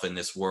himself in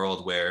this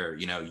world where,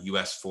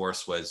 US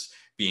force was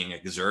being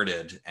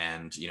exerted,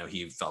 and,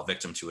 he fell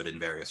victim to it in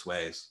various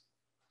ways.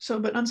 So,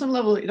 but on some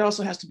level, it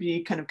also has to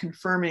be kind of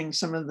confirming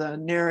some of the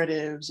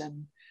narratives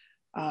and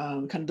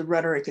kind of the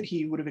rhetoric that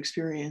he would have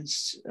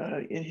experienced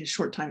in his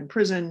short time in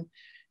prison.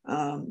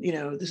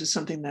 This is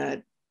something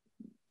that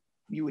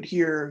you would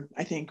hear,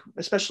 I think,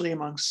 especially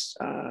amongst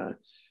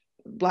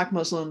Black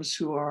Muslims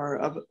who are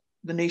of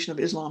the Nation of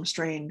Islam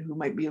strain, who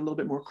might be a little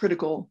bit more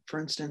critical, for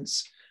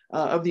instance,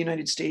 of the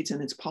United States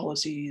and its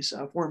policies,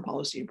 foreign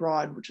policy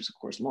abroad, which is, of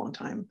course, a long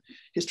time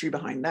history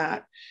behind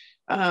that.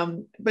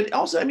 But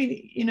also, I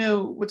mean,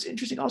 what's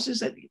interesting also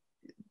is that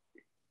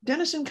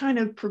Dennison kind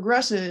of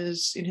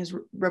progresses in his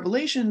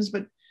revelations,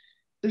 but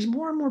there's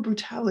more and more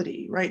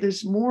brutality, right?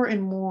 There's more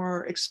and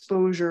more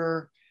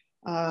exposure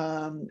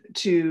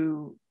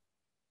to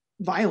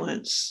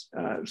violence,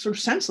 sort of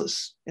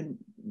senseless and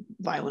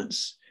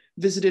violence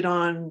visited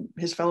on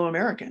his fellow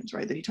Americans,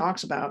 right? That he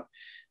talks about.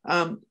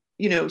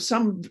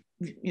 Some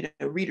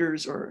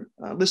readers or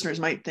listeners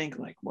might think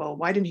like, well,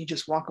 why didn't he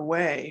just walk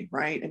away,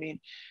 right? I mean,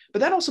 but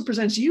that also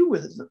presents you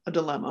with a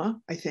dilemma,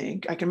 I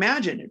think. I can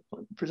imagine it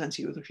presents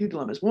you with a few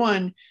dilemmas.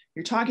 One,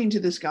 you're talking to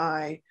this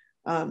guy,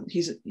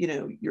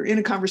 you're in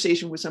a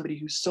conversation with somebody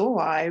who's still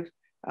alive,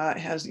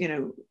 has,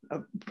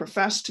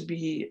 professed to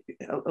be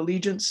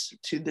allegiance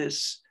to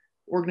this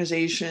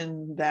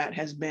organization that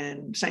has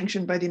been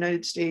sanctioned by the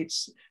United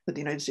States, that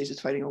the United States is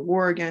fighting a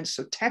war against.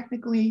 So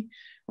technically,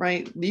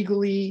 right,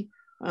 legally,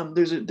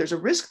 there's a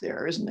risk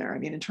there, isn't there? I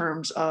mean, in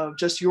terms of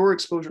just your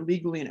exposure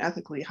legally and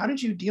ethically, how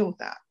did you deal with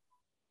that?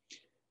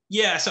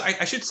 Yeah, so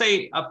I should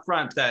say up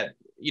front that,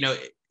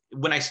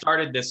 when I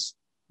started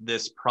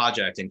this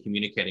project and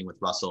communicating with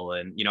Russell,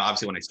 and,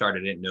 obviously when I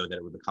started, I didn't know that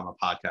it would become a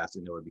podcast, I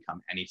didn't know it would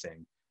become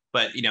anything.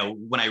 But,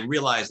 when I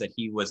realized that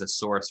he was a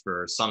source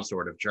for some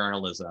sort of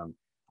journalism,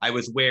 I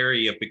was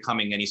wary of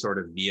becoming any sort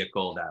of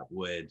vehicle that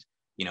would,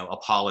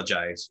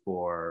 apologize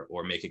for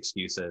or make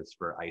excuses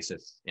for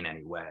ISIS in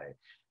any way.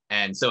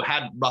 And so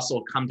had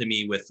Russell come to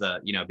me with,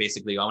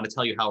 basically, I want to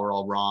tell you how we're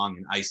all wrong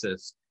and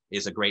ISIS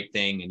is a great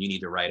thing and you need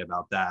to write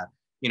about that,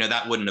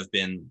 that wouldn't have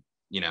been,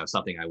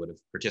 something I would have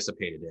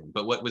participated in.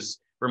 But what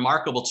was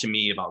remarkable to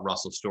me about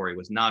Russell's story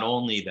was not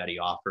only that he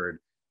offered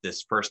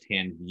this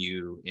firsthand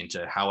view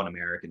into how an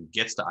American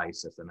gets to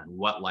ISIS and then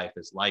what life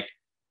is like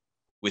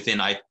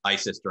within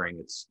ISIS during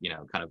its,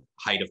 kind of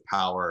height of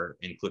power,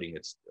 including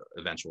its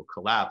eventual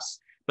collapse,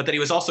 but that he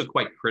was also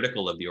quite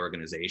critical of the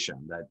organization,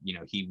 that,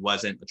 he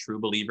wasn't a true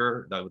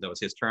believer, that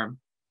was his term,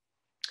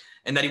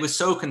 and that he was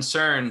so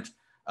concerned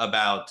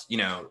about,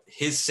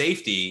 his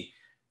safety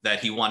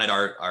that he wanted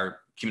our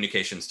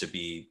communications to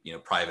be,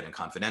 private and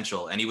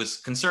confidential. And he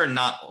was concerned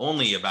not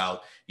only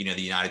about, the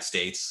United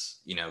States,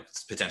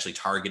 potentially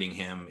targeting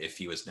him if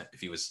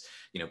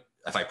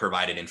I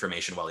provided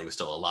information while he was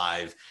still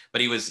alive, but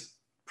he was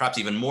perhaps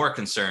even more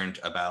concerned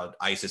about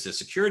ISIS's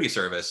security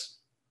service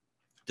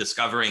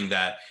discovering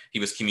that he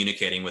was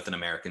communicating with an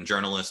American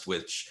journalist,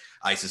 which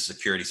ISIS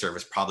security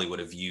service probably would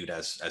have viewed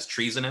as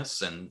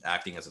treasonous and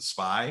acting as a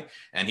spy,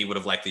 and he would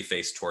have likely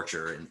faced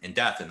torture and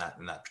death in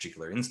that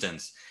particular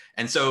instance.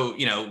 And so,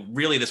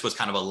 really this was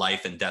kind of a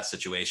life and death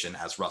situation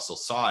as Russell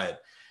saw it.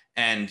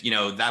 And,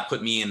 that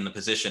put me in the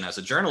position as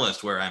a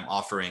journalist where I'm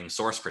offering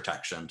source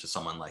protection to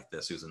someone like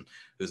this, who's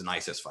an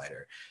ISIS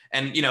fighter.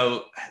 And,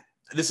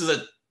 this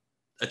is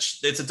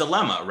it's a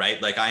dilemma,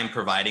 right? Like I am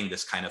providing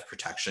this kind of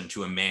protection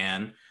to a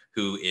man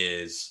who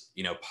is,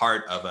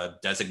 part of a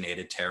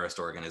designated terrorist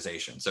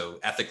organization. So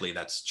ethically,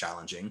 that's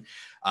challenging.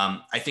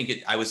 I think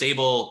I was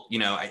able,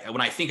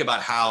 when I think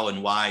about how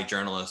and why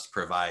journalists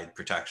provide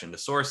protection to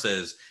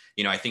sources,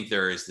 I think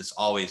there is this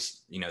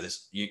always,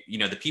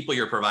 the people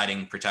you're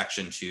providing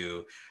protection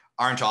to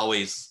aren't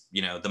always,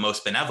 the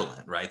most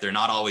benevolent, right? They're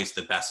not always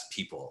the best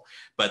people.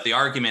 But the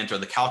argument or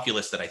the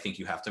calculus that I think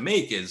you have to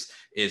make is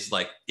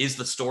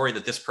the story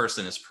that this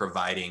person is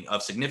providing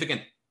of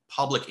significant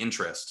public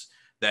interest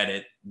that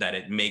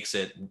it makes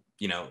it,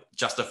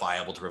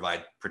 justifiable to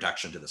provide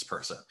protection to this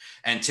person.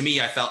 And to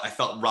me, I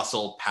felt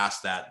Russell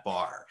passed that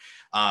bar.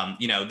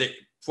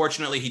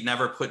 Fortunately, he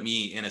never put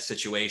me in a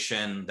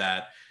situation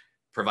that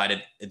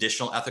provided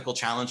additional ethical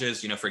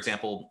challenges. For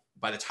example,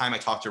 by the time I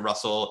talked to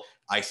Russell,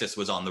 ISIS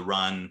was on the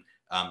run.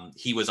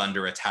 He was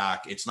under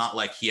attack. It's not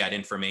like he had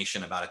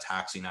information about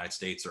attacks in the United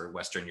States or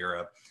Western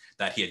Europe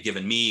that he had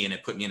given me, and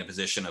it put me in a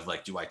position of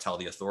like, do I tell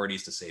the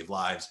authorities to save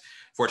lives?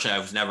 Fortunately,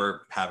 I was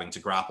never having to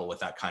grapple with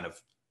that kind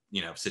of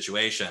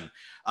situation.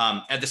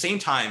 At the same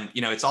time,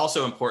 it's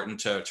also important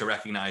to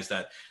recognize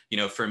that,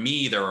 for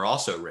me, there are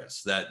also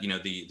risks that,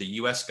 the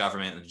US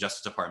government and the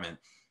Justice Department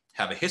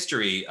have a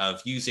history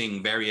of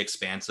using very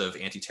expansive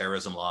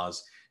anti-terrorism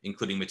laws,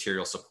 including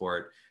material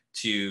support,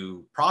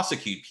 to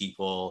prosecute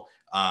people,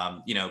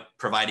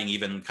 providing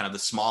even kind of the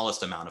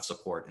smallest amount of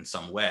support in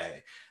some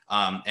way.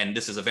 And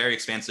this is a very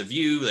expansive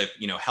view that,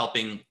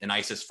 helping an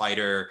ISIS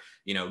fighter,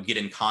 get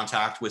in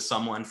contact with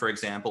someone, for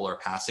example, or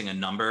passing a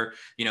number,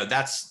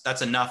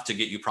 that's enough to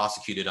get you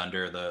prosecuted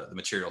under the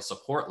material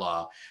support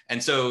law.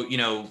 And so,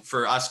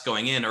 for us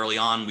going in early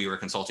on, we were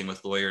consulting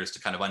with lawyers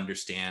to kind of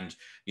understand,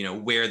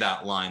 where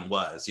that line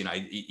was.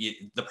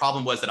 The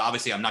problem was that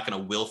obviously I'm not going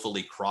to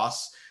willfully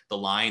cross the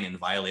line and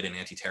violate an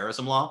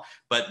anti-terrorism law,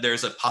 but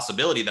there's a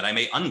possibility that I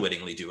may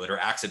unwittingly do it or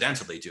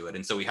accidentally do it.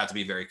 And so we had to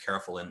be very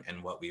careful in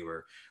what we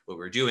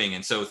were doing.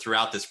 And so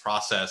throughout this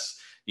process,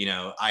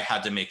 I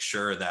had to make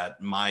sure that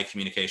my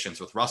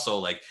communications with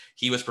Russell, like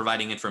he was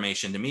providing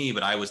information to me,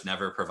 but I was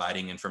never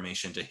providing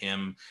information to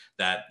him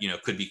that,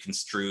 could be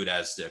construed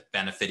as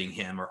benefiting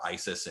him or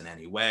ISIS in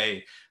any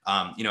way.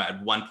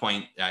 At one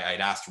point I'd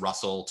asked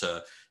Russell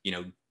to,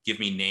 give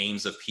me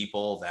names of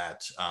people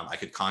that I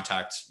could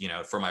contact,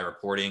 for my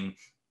reporting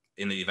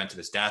in the event of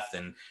his death.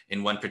 And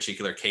in one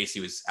particular case, he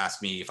was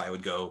asked me if I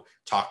would go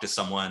talk to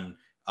someone,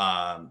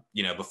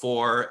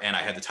 before, and I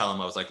had to tell him,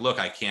 I was like, look,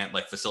 I can't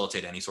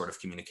facilitate any sort of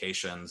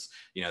communications,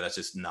 that's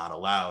just not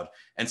allowed.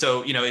 And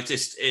so,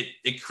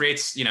 it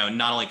creates,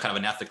 not only kind of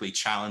an ethically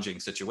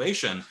challenging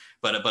situation,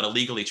 but a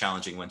legally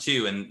challenging one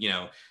too.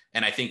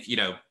 And I think,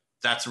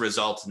 that's a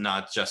result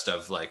not just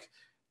of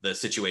the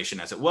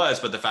situation as it was,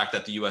 but the fact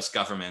that the U.S.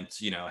 government,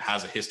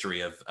 has a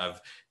history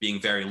of being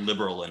very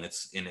liberal in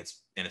its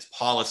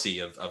policy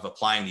of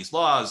applying these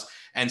laws.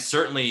 And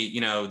certainly,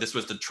 this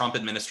was the Trump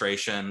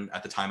administration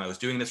at the time I was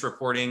doing this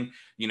reporting.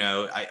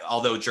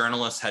 Although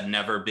journalists had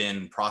never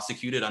been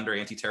prosecuted under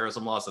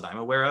anti-terrorism laws that I'm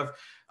aware of,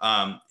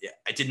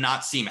 it did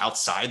not seem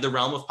outside the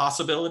realm of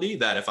possibility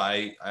that if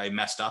I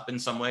messed up in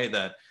some way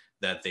that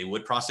they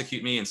would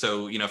prosecute me. And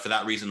so, for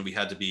that reason, we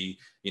had to be,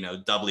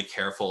 doubly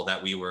careful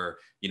that we were,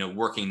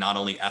 working not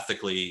only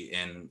ethically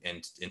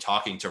in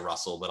talking to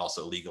Russell, but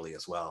also legally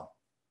as well.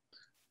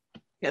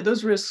 Yeah,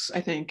 those risks,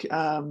 I think,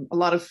 a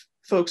lot of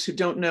folks who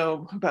don't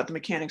know about the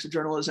mechanics of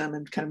journalism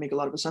and kind of make a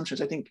lot of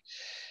assumptions, I think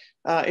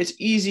it's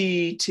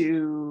easy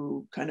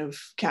to kind of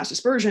cast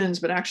aspersions,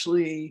 but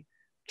actually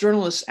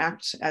journalists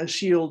act as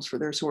shields for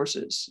their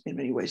sources in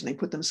many ways, and they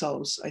put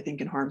themselves, I think,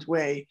 in harm's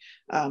way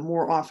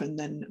more often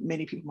than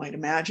many people might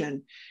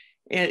imagine.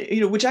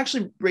 And, which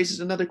actually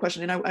raises another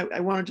question. And I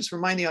want to just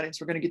remind the audience,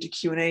 we're going to get to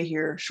Q&A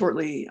here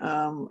shortly,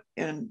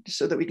 and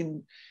so that we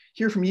can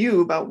hear from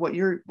you about what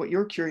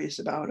you're curious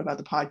about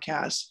the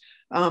podcast.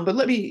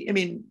 But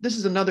this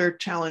is another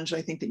challenge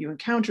I think that you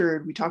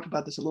encountered. We talked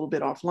about this a little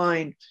bit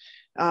offline.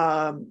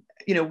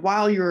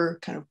 While you're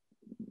kind of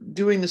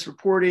doing this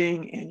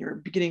reporting and you're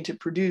beginning to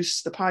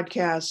produce the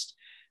podcast,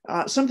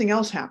 something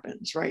else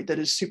happens, right? That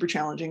is super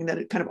challenging, that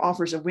it kind of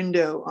offers a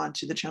window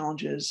onto the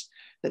challenges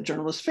that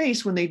journalists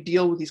face when they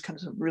deal with these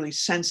kinds of really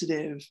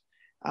sensitive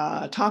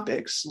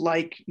topics,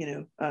 like,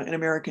 an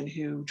American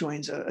who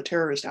joins a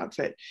terrorist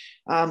outfit.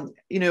 At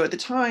the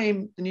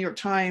time, the New York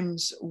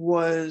Times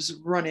was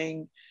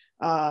running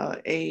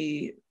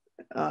a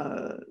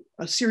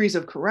series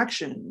of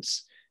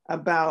corrections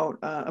about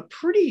a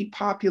pretty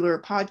popular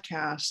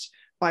podcast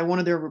by one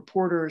of their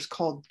reporters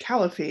called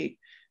Caliphate,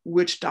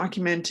 which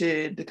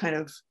documented the kind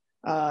of,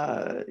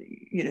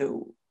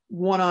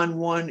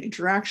 one-on-one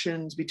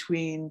interactions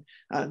between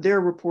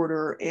their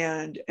reporter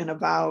and an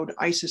avowed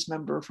ISIS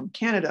member from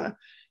Canada.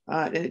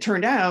 And it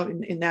turned out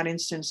in that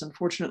instance,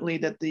 unfortunately,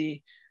 that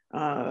the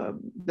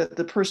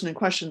person in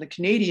question, the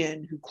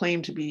Canadian who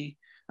claimed to be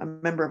a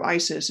member of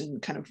ISIS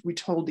and kind of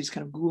retold these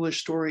kind of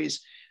ghoulish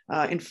stories,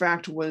 in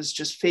fact, was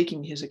just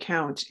faking his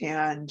account.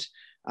 And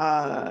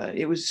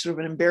it was sort of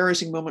an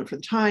embarrassing moment for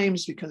the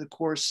Times because, of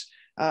course,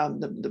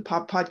 the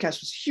podcast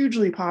was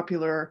hugely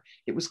popular.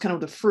 It was kind of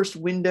the first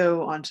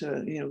window onto,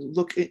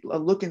 a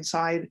look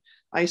inside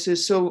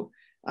ISIS. So,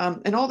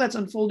 and all that's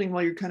unfolding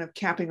while you're kind of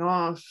capping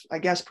off, I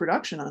guess,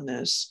 production on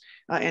this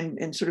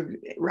and sort of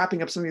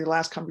wrapping up some of your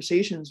last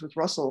conversations with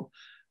Russell.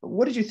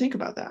 What did you think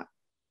about that?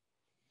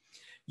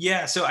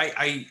 Yeah, so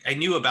I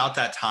knew about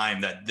that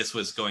time that this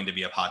was going to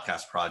be a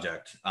podcast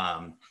project.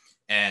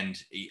 And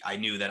I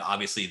knew that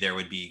obviously there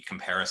would be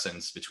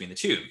comparisons between the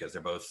two because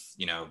they're both,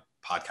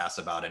 podcasts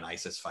about an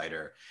ISIS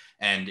fighter.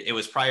 And it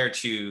was prior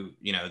to,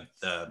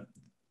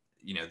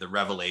 the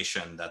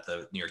revelation that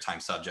the New York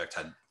Times subject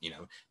had,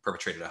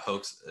 perpetrated a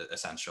hoax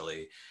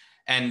essentially.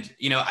 And,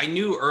 I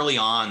knew early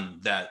on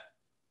that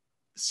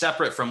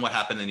separate from what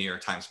happened in the New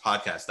York Times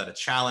podcast, that a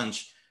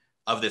challenge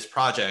of this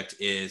project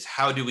is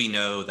how do we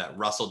know that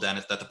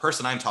that the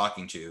person I'm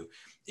talking to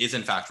is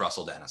in fact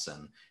Russell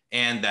Dennison,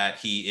 and that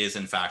he is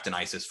in fact an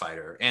ISIS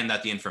fighter, and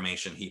that the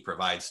information he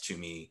provides to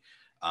me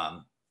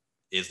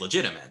is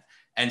legitimate.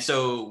 And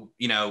so,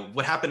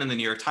 what happened in the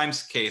New York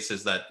Times case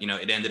is that,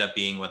 it ended up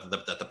being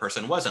that the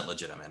person wasn't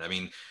legitimate. I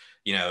mean,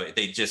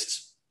 they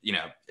just,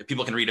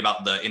 people can read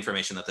about the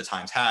information that the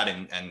Times had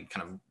and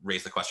kind of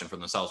raise the question for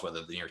themselves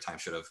whether the New York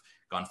Times should have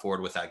gone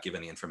forward with that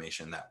given the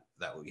information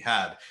that we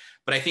had.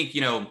 But I think,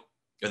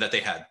 or that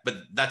they had. But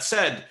that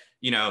said,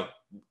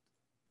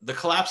 the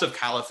collapse of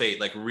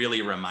Caliphate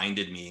really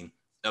reminded me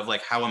of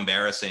how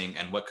embarrassing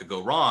and what could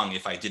go wrong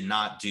if I did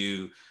not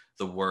do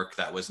the work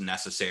that was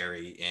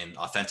necessary in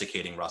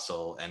authenticating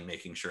Russell and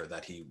making sure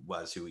that he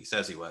was who he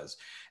says he was.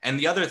 And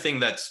the other thing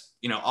that's,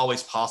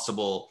 always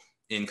possible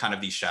in kind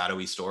of these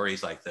shadowy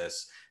stories like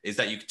this is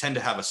that you tend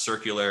to have a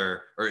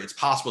circular, or it's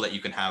possible that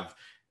you can have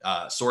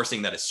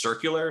sourcing that is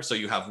circular. So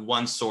you have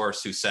one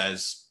source who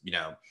says,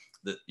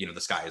 the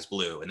sky is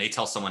blue, and they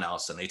tell someone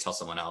else, and they tell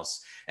someone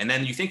else. And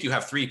then you think you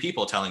have three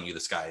people telling you the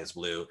sky is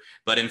blue,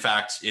 but in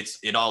fact,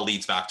 it all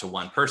leads back to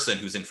one person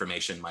whose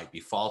information might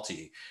be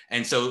faulty.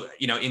 And so,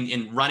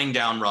 in running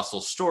down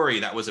Russell's story,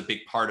 that was a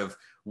big part of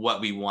what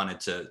we wanted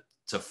to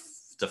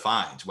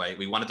find, right?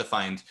 We wanted to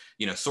find,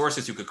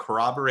 sources who could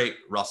corroborate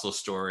Russell's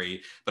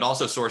story, but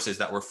also sources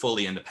that were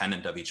fully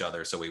independent of each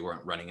other. So we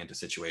weren't running into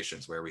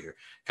situations where we were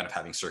kind of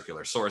having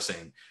circular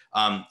sourcing.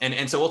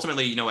 And so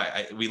ultimately,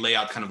 we lay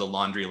out kind of the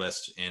laundry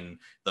list in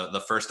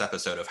the first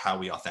episode of how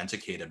we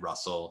authenticated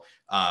Russell.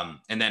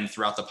 And then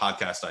throughout the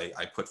podcast,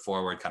 I put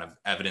forward kind of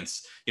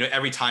evidence,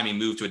 every time he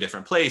moved to a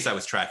different place, I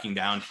was tracking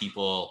down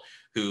people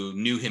who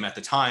knew him at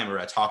the time, or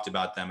I talked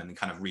about them and then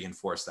kind of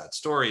reinforced that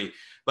story.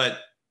 But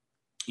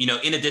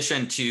in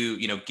addition to,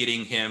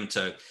 getting him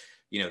to,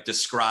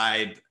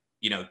 describe,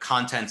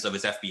 contents of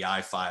his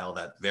FBI file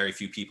that very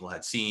few people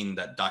had seen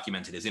that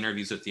documented his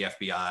interviews with the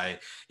FBI,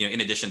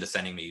 in addition to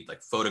sending me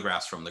like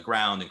photographs from the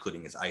ground,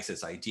 including his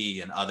ISIS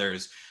ID and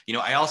others,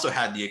 I also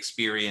had the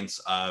experience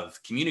of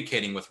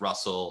communicating with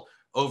Russell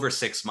over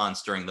 6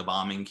 months during the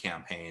bombing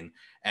campaign.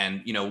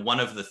 And, one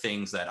of the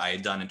things that I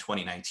had done in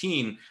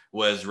 2019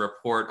 was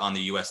report on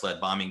the US-led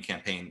bombing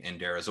campaign in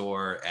Deir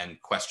ez-Zor and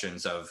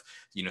questions of,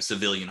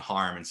 civilian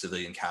harm and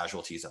civilian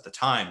casualties at the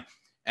time.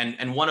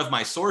 And one of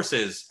my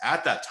sources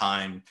at that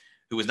time,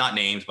 who was not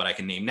named, but I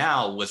can name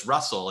now, was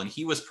Russell. And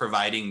he was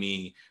providing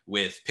me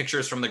with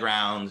pictures from the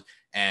ground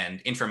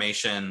and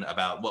information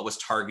about what was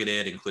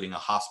targeted, including a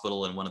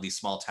hospital in one of these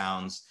small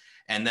towns.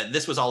 And that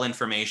this was all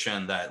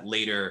information that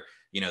later,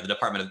 the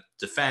Department of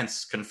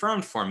Defense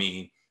confirmed for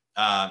me.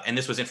 And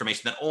this was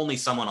information that only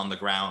someone on the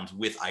ground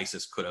with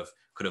ISIS could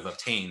have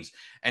obtained.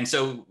 And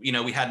so,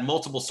 we had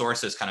multiple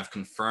sources kind of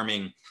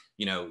confirming,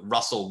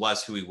 Russell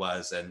was who he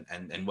was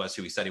and was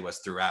who he said he was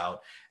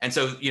throughout. And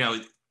so,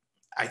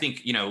 I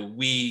think,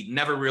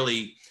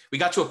 we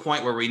got to a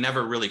point where we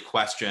never really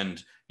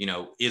questioned,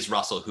 is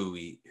Russell who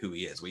he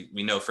is?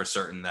 We know for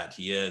certain that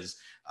he is.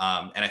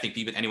 And I think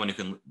even anyone who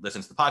can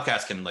listen to the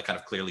podcast can kind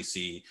of clearly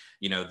see,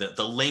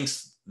 the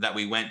links that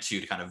we went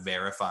to kind of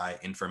verify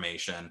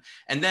information.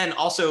 And then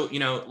also,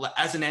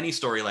 as in any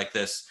story like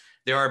this,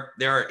 there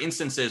are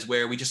instances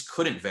where we just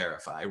couldn't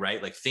verify,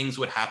 right? Like things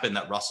would happen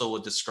that Russell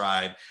would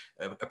describe,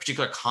 a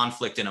particular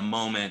conflict in a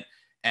moment,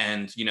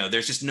 and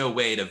there's just no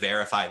way to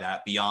verify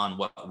that beyond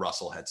what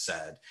Russell had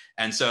said.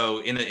 And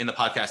so in the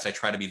podcast, I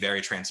try to be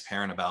very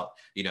transparent about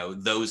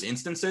those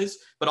instances,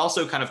 but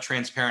also kind of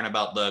transparent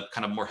about the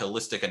kind of more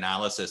holistic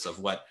analysis of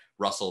what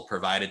Russell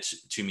provided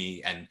to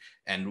me.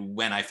 And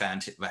when I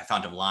found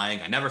him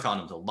lying, I never found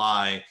him to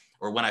lie.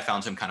 Or when I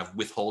found him kind of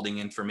withholding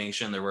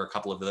information, there were a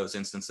couple of those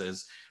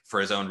instances for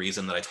his own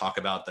reason that I talk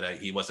about, that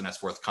he wasn't as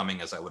forthcoming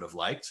as I would have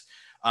liked.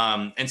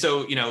 And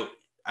so,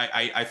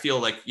 I feel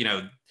like,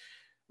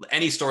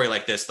 any story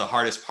like this, the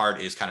hardest part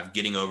is kind of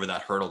getting over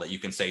that hurdle that you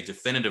can say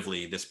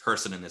definitively this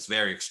person in this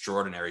very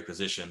extraordinary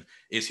position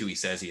is who he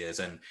says he is.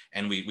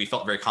 And we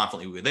felt very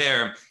confidently we were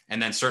there. And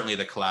then certainly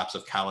the collapse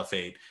of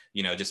Caliphate,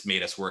 just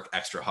made us work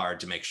extra hard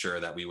to make sure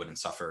that we wouldn't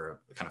suffer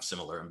a kind of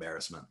similar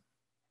embarrassment.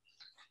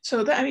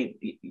 So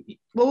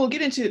we'll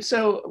get into it.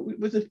 So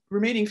with the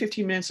remaining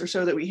 15 minutes or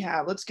so that we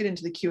have, let's get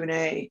into the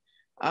Q&A.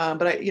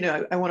 But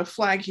I want to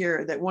flag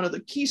here that one of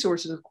the key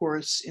sources, of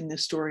course, in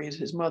this story is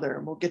his mother,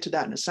 and we'll get to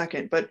that in a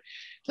second. But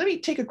let me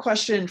take a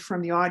question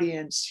from the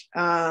audience.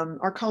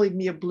 Our colleague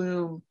Mia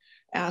Bloom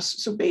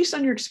asks, so based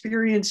on your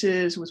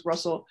experiences with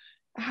Russell,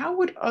 how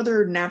would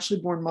other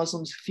naturally born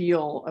Muslims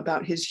feel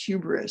about his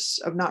hubris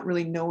of not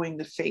really knowing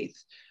the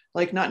faith,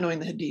 like not knowing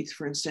the Hadith,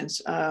 for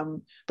instance,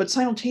 but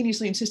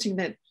simultaneously insisting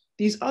that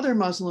these other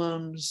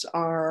Muslims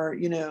are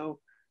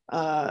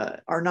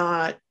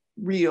not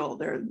real,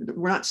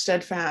 we're not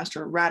steadfast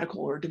or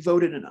radical or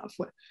devoted enough?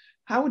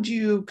 How would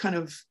you kind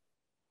of,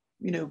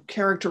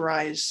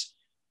 characterize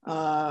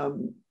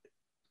kind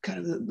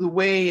of the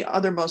way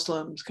other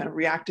Muslims kind of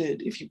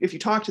reacted if you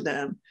talk to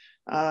them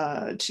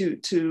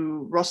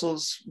to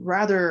Russell's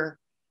rather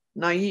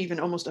naive and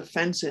almost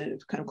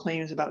offensive kind of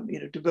claims about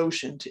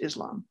devotion to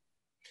Islam?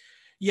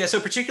 Yeah, so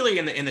particularly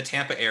in the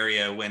Tampa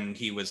area, when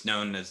he was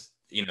known as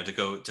to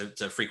go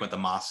to frequent the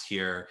mosque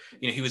here,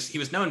 he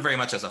was known very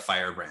much as a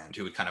firebrand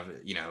who would kind of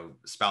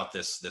spout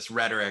this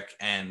rhetoric,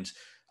 and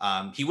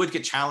he would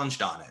get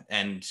challenged on it,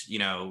 and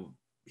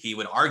he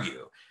would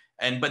argue.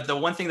 But the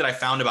one thing that I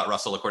found about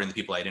Russell, according to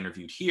the people I'd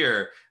interviewed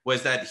here,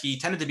 was that he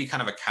tended to be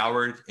kind of a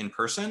coward in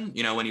person.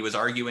 When he was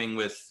arguing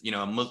with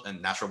a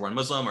natural born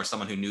Muslim or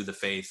someone who knew the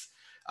faith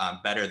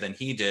better than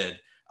he did,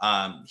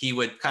 he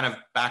would kind of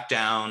back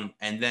down,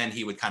 and then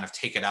he would kind of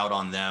take it out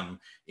on them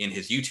in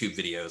his YouTube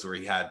videos, where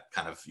he had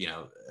kind of,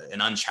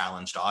 an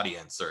unchallenged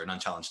audience or an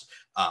unchallenged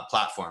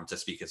platform to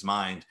speak his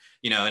mind.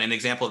 And an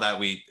example of that,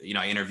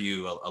 I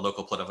interview a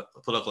local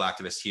political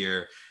activist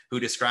here who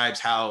describes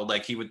how,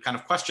 like, he would kind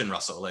of question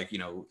Russell, like,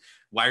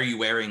 why are you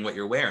wearing what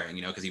you're wearing?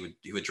 Because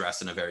he would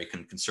dress in a very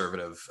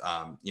conservative,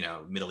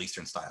 Middle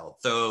Eastern style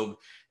thobe.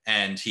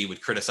 And he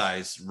would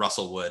criticize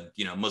Russell would,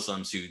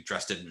 Muslims who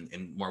dressed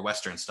in more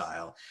Western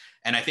style.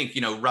 And I think,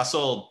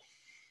 Russell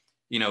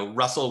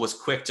was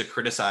quick to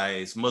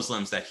criticize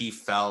Muslims that he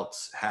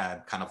felt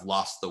had kind of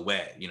lost the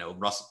way,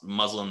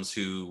 Muslims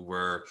who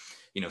were,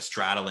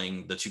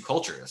 straddling the two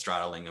cultures,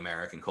 straddling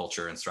American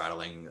culture and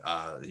straddling,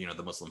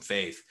 the Muslim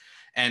faith.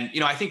 And,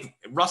 I think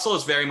Russell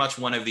is very much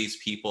one of these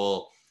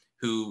people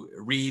who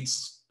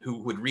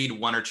would read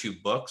one or two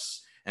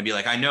books and be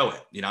like, I know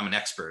it, I'm an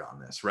expert on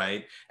this,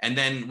 right? And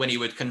then when he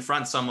would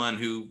confront someone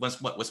who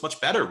was much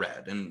better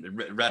read and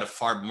read a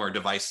far more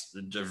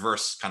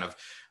diverse kind of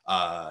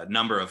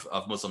number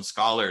of Muslim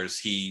scholars,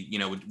 he,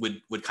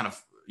 would kind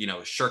of,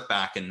 shirk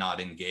back and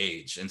not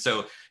engage. And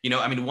so,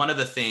 one of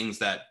the things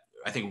that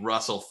I think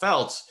Russell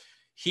felt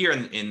here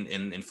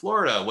in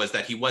Florida was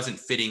that he wasn't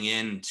fitting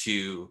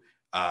into,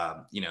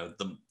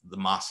 the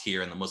mosque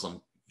here and the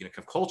Muslim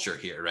culture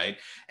here, right?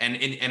 And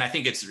I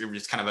think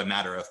it's kind of a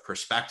matter of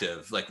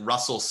perspective. Like,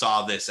 Russell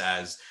saw this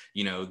as,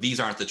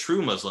 these aren't the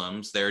true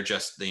Muslims. They're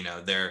just,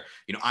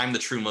 I'm the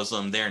true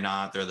Muslim. They're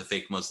not. They're the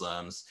fake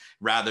Muslims.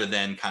 Rather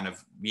than kind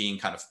of being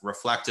kind of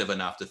reflective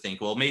enough to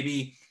think, well,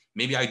 maybe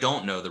I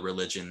don't know the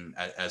religion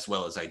as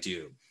well as I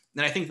do.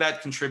 And I think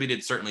that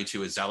contributed certainly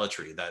to his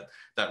zealotry.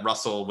 That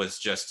Russell was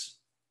just,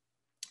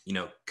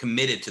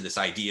 committed to this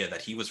idea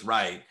that he was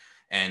right,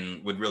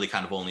 and would really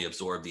kind of only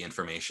absorb the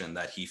information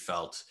that he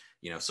felt,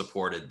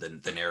 supported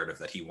the narrative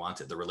that he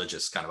wanted, the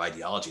religious kind of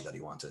ideology that he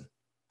wanted.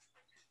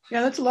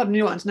 Yeah, that's a lot of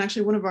nuance. And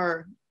actually, one of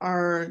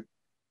our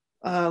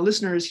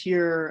listeners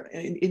here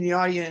in the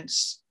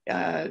audience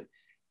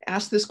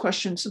asked this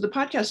question. So the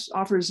podcast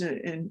offers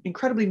an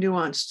incredibly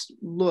nuanced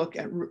look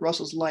at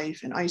Russell's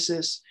life and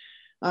ISIS.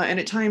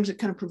 And at times it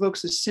kind of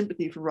provokes this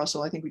sympathy for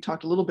Russell. I think we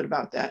talked a little bit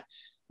about that.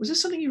 Was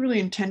this something you really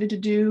intended to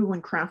do when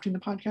crafting the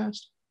podcast?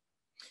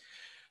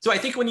 So I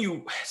think when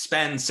you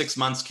spend 6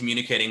 months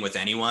communicating with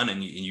anyone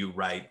and you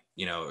write,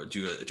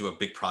 do a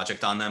big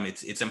project on them,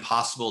 it's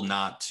impossible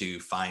not to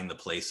find the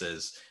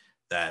places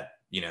that,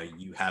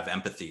 you have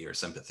empathy or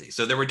sympathy.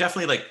 So there were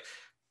definitely like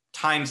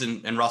times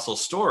in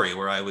Russell's story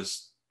where I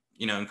was,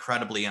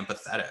 incredibly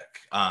empathetic.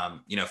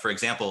 For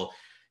example,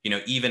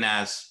 even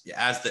as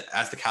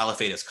the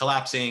caliphate is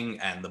collapsing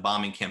and the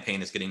bombing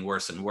campaign is getting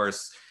worse and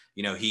worse,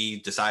 he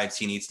decides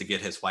he needs to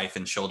get his wife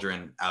and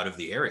children out of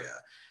the area.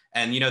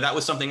 And, that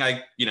was something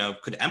I,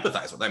 could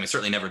empathize with. I mean,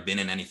 certainly never been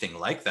in anything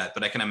like that,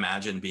 but I can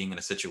imagine being in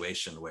a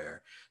situation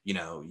where,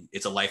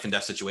 it's a life and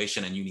death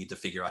situation and you need to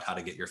figure out how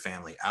to get your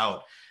family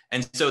out.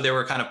 And so there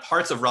were kind of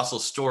parts of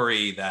Russell's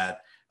story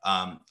that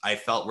I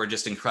felt were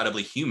just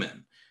incredibly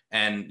human.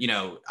 And,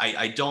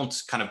 I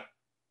don't kind of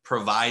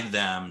provide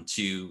them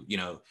to,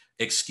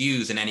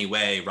 excuse in any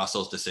way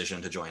Russell's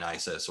decision to join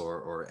ISIS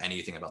or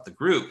anything about the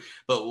group.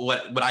 But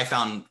what I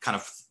found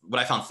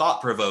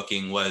thought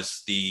provoking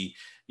was the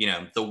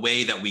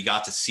way that we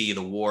got to see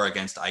the war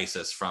against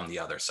ISIS from the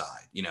other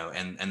side,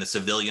 and the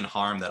civilian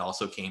harm that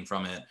also came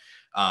from it.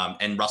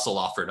 And Russell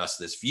offered us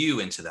this view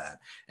into that.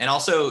 And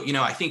also,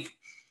 I think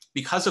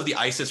because of the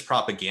ISIS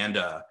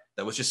propaganda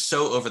that was just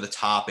so over the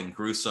top and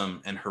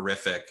gruesome and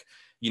horrific,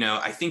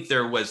 I think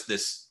there was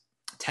this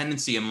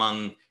tendency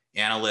among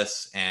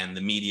analysts and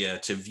the media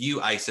to view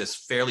ISIS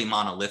fairly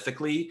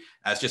monolithically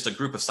as just a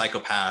group of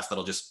psychopaths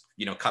that'll just,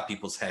 cut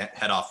people's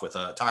head off with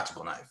a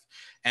tactical knife.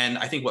 And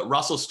I think what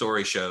Russell's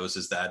story shows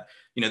is that,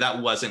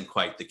 that wasn't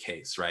quite the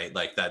case, right?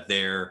 Like that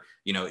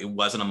it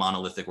wasn't a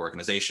monolithic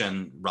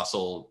organization.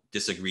 Russell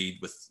disagreed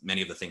with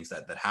many of the things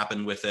that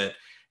happened with it.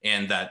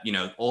 And that,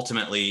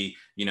 ultimately,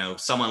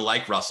 someone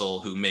like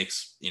Russell who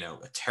makes,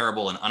 a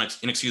terrible and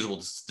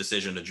inexcusable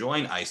decision to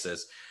join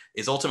ISIS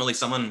is ultimately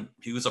someone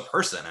who's a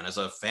person and is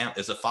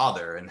a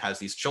father and has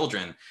these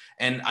children.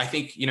 And I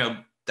think,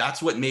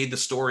 that's what made the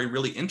story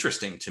really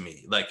interesting to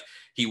me. Like,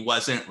 he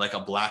wasn't like a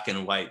black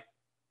and white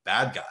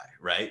bad guy,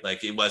 right?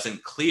 Like, it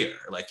wasn't clear.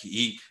 Like,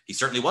 he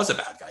certainly was a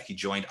bad guy. He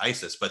joined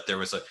ISIS, but it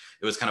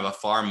was kind of a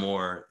far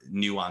more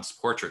nuanced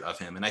portrait of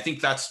him. And I think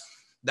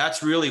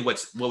that's really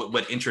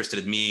what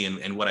interested me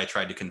and what I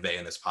tried to convey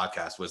in this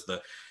podcast was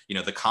the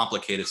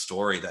complicated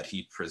story that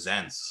he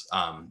presents,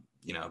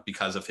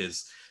 because of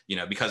his,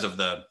 because of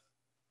the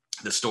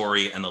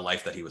story and the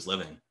life that he was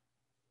living.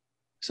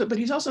 So, but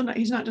he's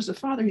not just a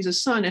father, he's a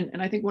son.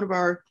 And I think one of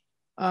our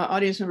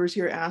audience members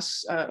here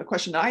asks a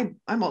question that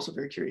I'm also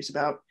very curious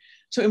about.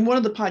 So in one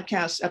of the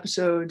podcast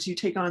episodes, you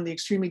take on the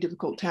extremely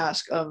difficult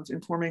task of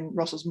informing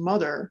Russell's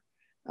mother,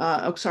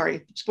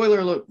 spoiler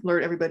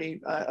alert, everybody,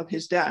 of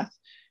his death.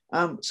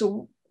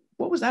 So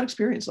what was that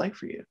experience like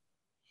for you?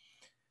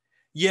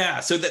 Yeah,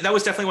 so that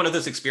was definitely one of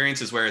those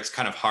experiences where it's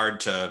kind of hard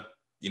to,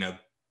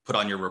 put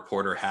on your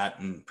reporter hat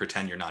and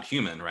pretend you're not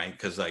human, right?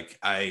 Because like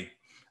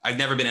I've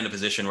never been in a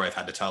position where I've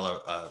had to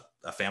tell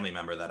a family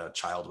member that a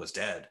child was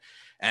dead.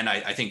 And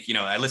I think,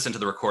 I listen to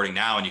the recording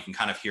now and you can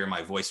kind of hear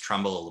my voice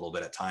tremble a little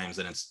bit at times.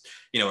 And it's,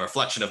 a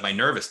reflection of my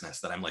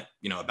nervousness that I'm like,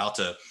 about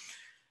to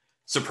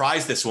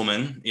surprise this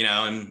woman,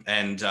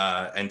 and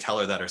tell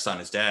her that her son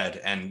is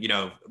dead. And,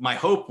 my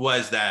hope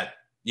was that,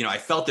 I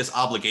felt this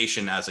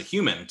obligation as a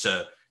human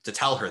to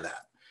tell her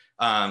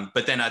that.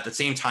 But then at the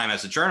same time,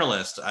 as a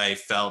journalist, I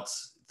felt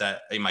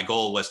that my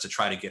goal was to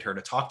try to get her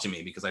to talk to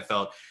me, because I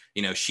felt,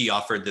 she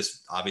offered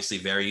this obviously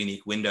very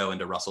unique window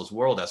into Russell's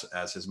world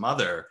as his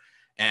mother.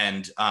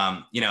 And,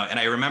 and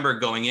I remember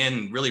going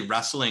in really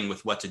wrestling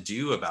with what to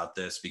do about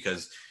this,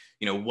 because,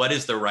 what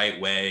is the right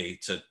way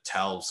to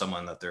tell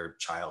someone that their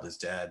child is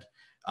dead?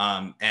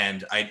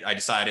 And I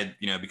decided,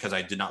 because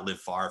I did not live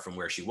far from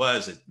where she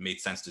was, it made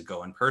sense to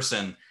go in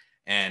person.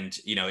 And,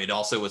 it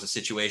also was a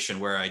situation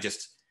where I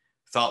just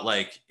felt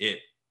like it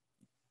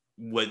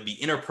would be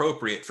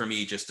inappropriate for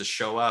me just to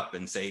show up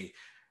and say,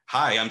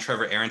 "Hi, I'm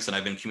Trevor Aaronson.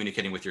 I've been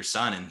communicating with your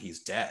son and he's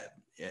dead."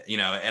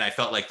 And I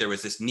felt like there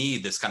was this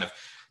need,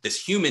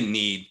 this human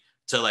need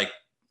to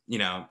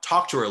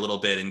talk to her a little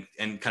bit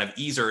and kind of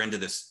ease her into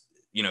this,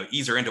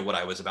 ease her into what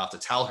I was about to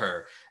tell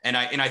her. And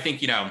I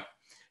think,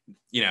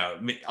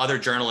 other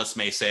journalists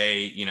may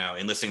say,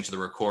 in listening to the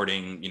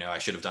recording, I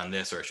should have done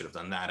this or I should have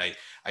done that.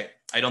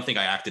 I don't think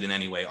I acted in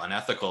any way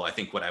unethical. I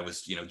think what I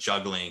was,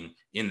 juggling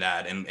in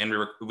that, and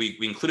we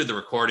included the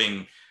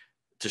recording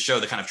to show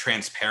the kind of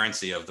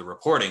transparency of the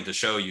reporting, to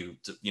show you,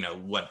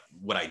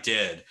 what I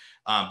did.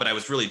 But I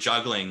was really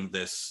juggling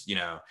this,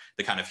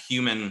 the kind of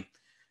human,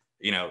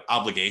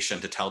 obligation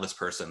to tell this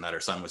person that her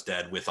son was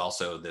dead, with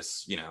also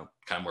this,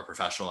 kind of more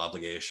professional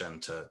obligation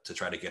to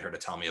try to get her to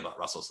tell me about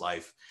Russell's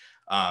life.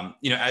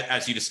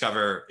 As you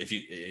discover, if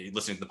you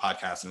listening to the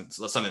podcast, and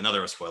it's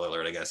another spoiler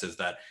alert, I guess, is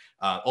that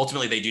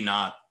ultimately they do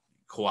not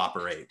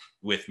cooperate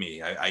with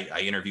me. I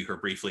interview her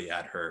briefly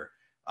at her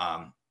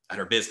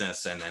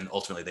business, and then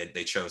ultimately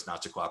they chose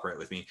not to cooperate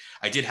with me.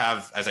 I did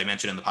have, as I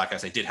mentioned in the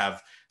podcast, I did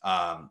have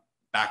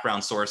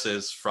background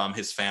sources from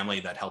his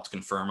family that helped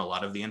confirm a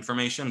lot of the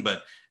information,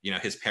 but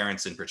his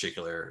parents in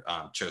particular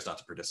chose not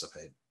to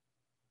participate.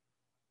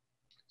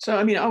 So,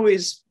 I mean,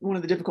 always one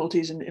of the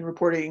difficulties in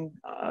reporting,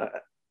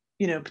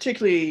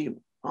 particularly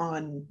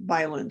on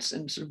violence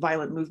and sort of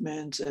violent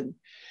movements, and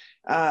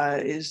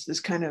is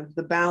this kind of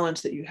the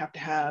balance that you have to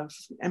have: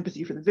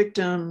 empathy for the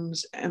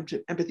victims,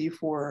 empathy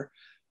for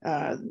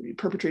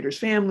perpetrators'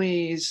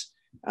 families,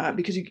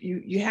 because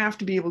you have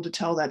to be able to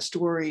tell that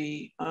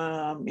story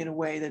in a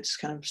way that's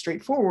kind of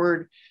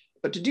straightforward.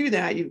 But to do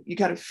that, you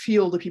got to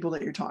feel the people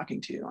that you're talking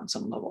to on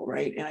some level,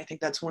 right? And I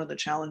think that's one of the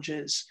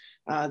challenges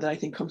that I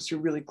think comes through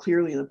really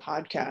clearly in the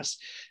podcast.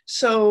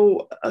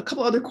 So a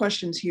couple other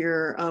questions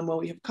here. Well,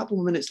 we have a couple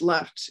of minutes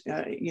left,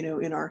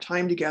 in our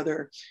time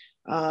together.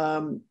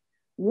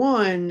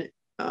 One,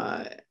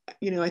 I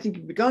think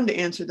you've begun to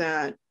answer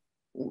that,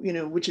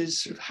 which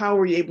is sort of how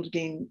were you able to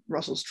gain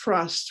Russell's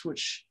trust,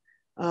 which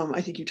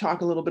I think you talk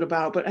a little bit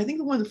about. But I think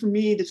the one for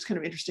me that's kind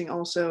of interesting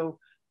also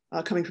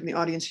coming from the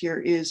audience here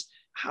is,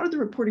 how did the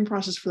reporting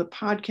process for the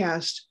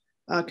podcast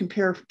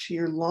compare to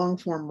your long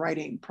form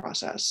writing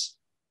process?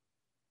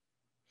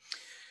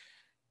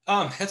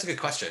 That's a good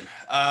question.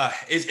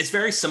 It's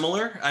very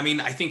similar. I mean,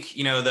 I think,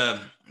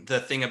 the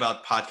thing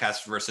about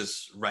podcast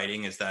versus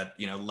writing is that,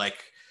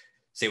 like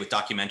say with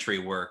documentary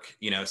work,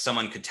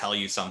 someone could tell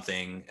you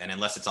something, and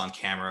unless it's on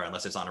camera,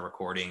 unless it's on a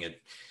recording,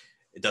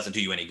 it doesn't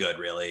do you any good,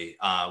 really.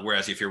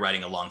 Whereas if you're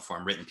writing a long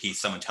form written piece,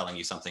 someone telling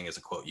you something is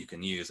a quote you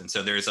can use. And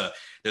so there's a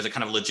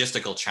kind of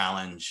logistical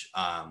challenge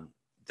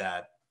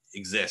that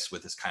exists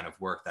with this kind of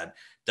work that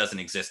doesn't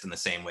exist in the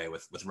same way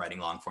with writing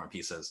long form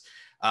pieces.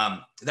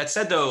 That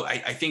said, though,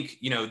 I think,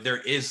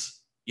 there is,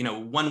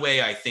 one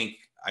way I think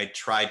I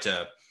tried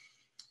to,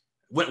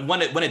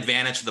 one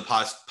advantage of the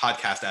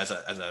podcast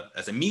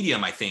as a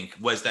medium, I think,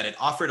 was that it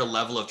offered a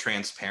level of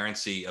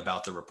transparency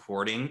about the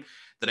reporting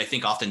that I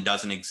think often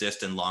doesn't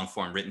exist in long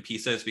form written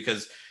pieces,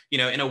 because,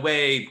 in a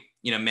way,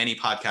 many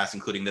podcasts,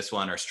 including this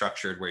one, are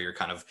structured where you're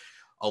kind of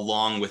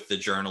along with the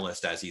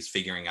journalist as he's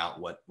figuring out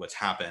what's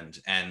happened.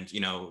 And,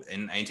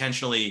 and I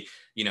intentionally,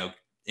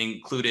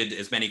 included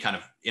as many kind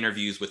of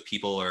interviews with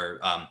people,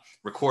 or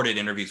recorded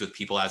interviews with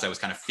people as I was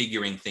kind of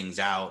figuring things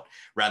out,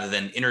 rather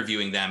than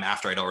interviewing them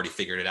after I'd already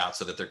figured it out,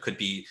 so that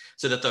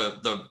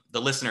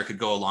the listener could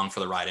go along for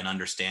the ride in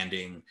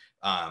understanding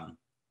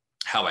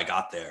how I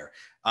got there.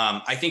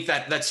 I think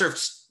that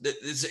serves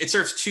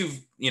two,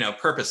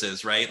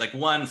 purposes, right? Like,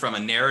 one, from a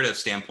narrative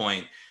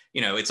standpoint,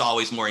 it's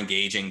always more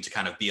engaging to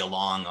kind of be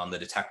along on the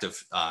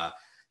detective,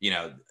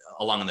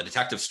 along on the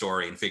detective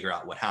story and figure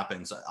out what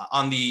happens.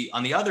 On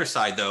the other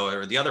side, though,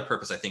 or the other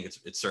purpose I think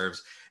it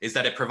serves, is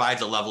that it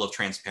provides a level of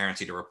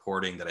transparency to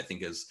reporting that I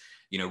think is,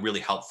 really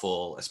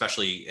helpful,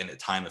 especially in a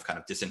time of kind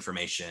of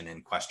disinformation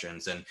and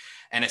questions,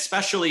 and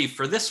especially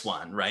for this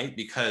one, right?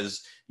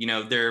 Because,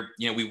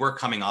 we were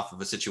coming off of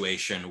a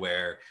situation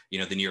where,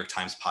 the New York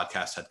Times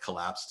podcast had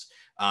collapsed.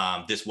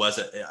 This was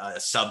a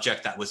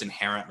subject that was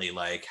inherently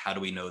like, how do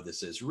we know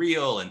this is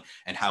real, and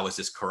how is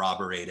this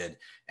corroborated?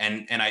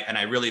 And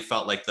I really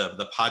felt like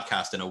the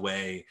podcast in a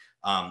way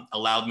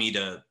allowed me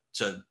to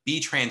be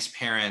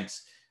transparent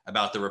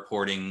about the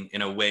reporting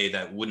in a way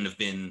that wouldn't have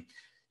been,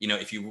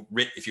 if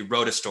you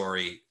wrote a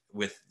story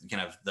with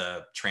kind of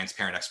the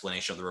transparent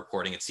explanation of the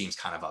reporting, it seems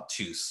kind of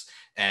obtuse.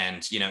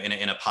 And in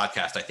a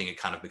podcast, I think it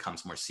kind of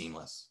becomes more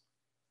seamless.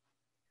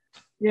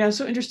 Yeah,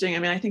 so interesting. I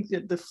mean, I think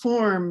that the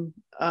form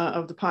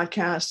of the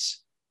podcast,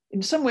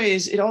 in some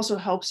ways, it also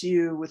helps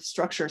you with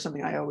structure.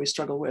 Something I always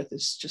struggle with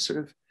is just sort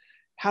of,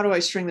 how do I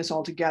string this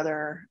all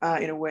together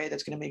in a way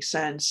that's going to make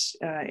sense?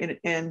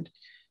 And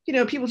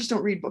people just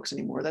don't read books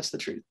anymore. That's the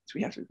truth.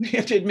 We have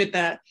to admit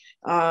that.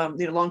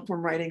 Long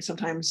form writing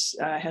sometimes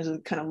has a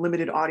kind of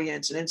limited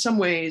audience, and in some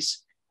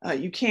ways,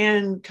 you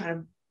can kind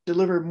of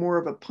deliver more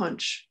of a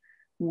punch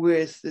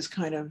with this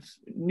kind of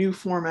new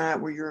format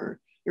where you're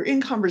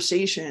in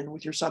conversation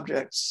with your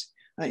subjects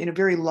in a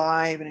very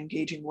live and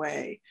engaging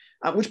way.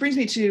 Which brings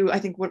me to, I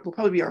think, what will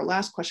probably be our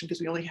last question,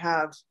 because we only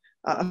have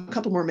a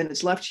couple more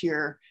minutes left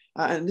here.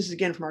 And this is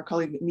again from our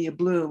colleague Mia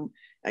Bloom.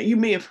 You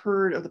may have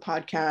heard of the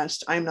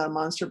podcast "I Am Not a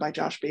Monster" by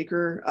Josh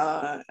Baker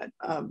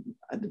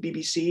at the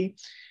BBC.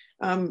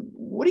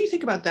 What do you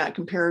think about that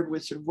compared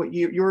with sort of what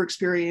your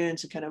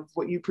experience and kind of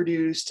what you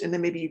produced, and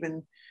then maybe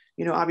even,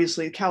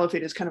 obviously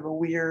Caliphate is kind of a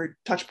weird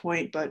touch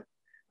point, but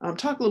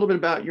talk a little bit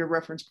about your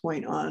reference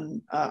point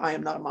on "I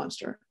Am Not a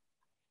Monster."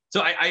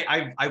 So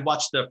I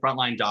watched the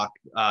Frontline doc,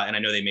 and I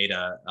know they made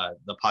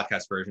the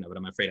podcast version of it.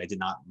 I'm afraid I did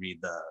not read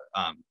the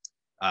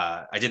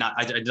I did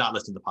not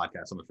listen to the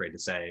podcast, I'm afraid to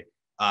say.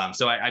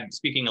 So I'm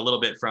speaking a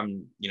little bit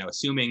from,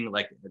 assuming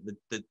like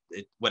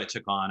what it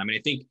took on. I mean,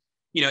 I think,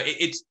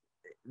 it's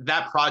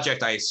that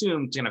project, I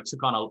assumed,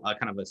 took on a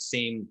kind of a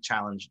same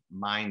challenge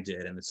mine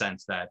did, in the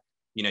sense that,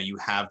 you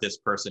have this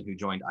person who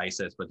joined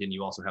ISIS, but then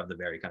you also have the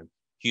very kind of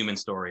human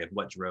story of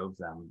what drove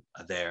them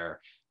there.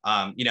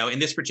 In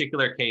this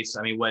particular case,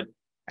 I mean, what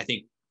I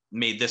think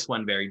made this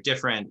one very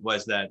different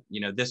was that,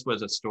 this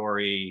was a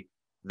story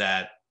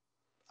that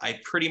I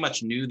pretty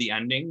much knew the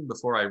ending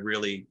before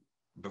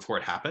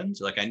it happened.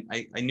 Like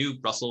I knew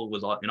Russell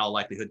was in all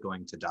likelihood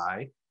going to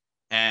die.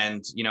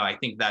 And, I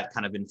think that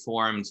kind of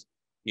informed,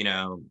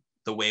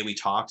 the way we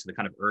talked, the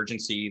kind of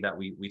urgency that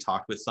we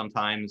talked with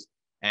sometimes.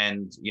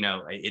 And,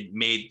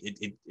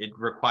 it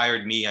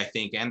required me, I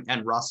think,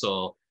 and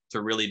Russell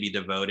to really be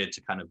devoted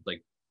to kind of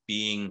like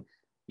being,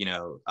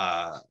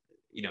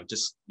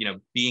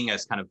 being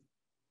as kind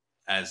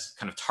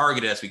of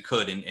targeted as we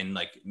could in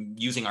like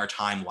using our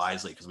time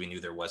wisely, because we knew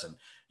there wasn't,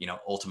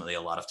 ultimately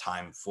a lot of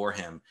time for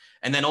him.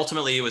 And then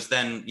ultimately it was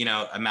then,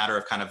 a matter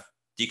of kind of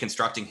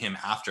deconstructing him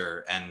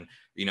after, and,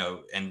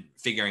 and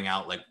figuring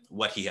out like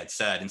what he had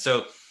said. And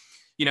so,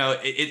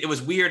 it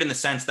was weird in the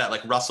sense that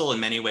like Russell in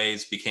many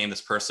ways became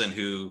this person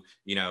who,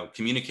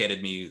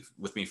 communicated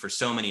with me for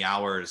so many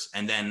hours,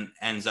 and then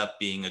ends up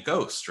being a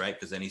ghost, right?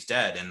 Because then he's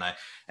dead.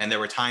 And there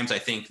were times I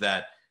think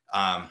that,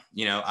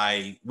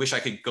 I wish I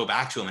could go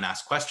back to him and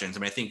ask questions. I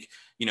mean, I think,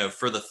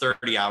 for the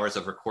 30 hours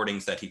of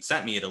recordings that he'd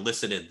sent me, it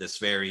elicited this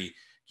very,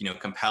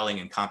 compelling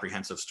and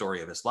comprehensive story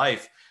of his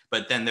life.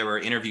 But then there were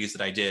interviews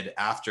that I did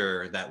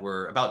after that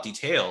were about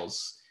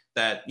details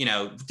that,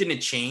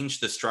 didn't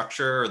change the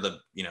structure or the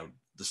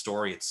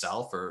story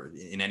itself or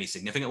in any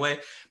significant way,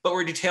 but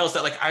were details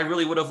that like I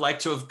really would have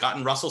liked to have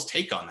gotten Russell's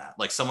take on that.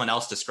 Like someone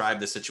else described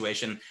the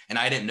situation and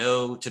I didn't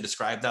know to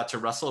describe that to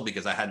Russell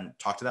because I hadn't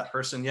talked to that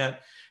person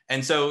yet.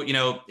 And so,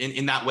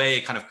 in that way,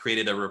 it kind of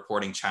created a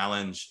reporting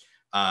challenge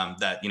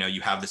that,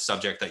 you have this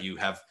subject that you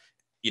have,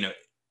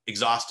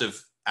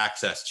 exhaustive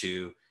access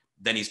to,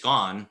 then he's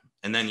gone.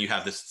 And then you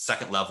have this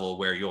second level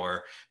where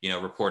you're,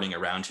 reporting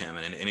around him.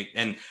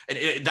 And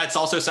that's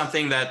also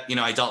something that,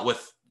 I dealt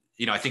with,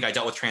 I think I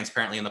dealt with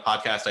transparently in the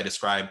podcast. I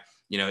described,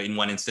 in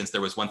one instance,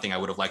 there was one thing I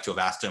would have liked to have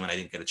asked him and I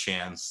didn't get a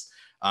chance.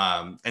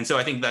 And so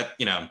I think that,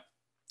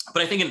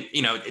 but I think,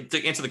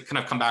 to answer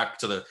come back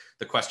to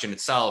the question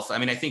itself, I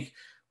mean, I think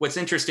what's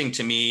interesting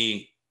to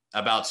me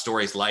about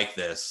stories like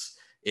this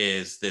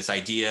is this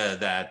idea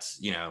that,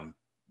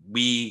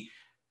 we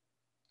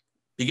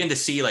begin to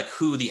see like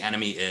who the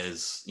enemy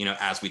is,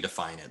 as we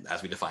define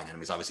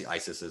enemies. Obviously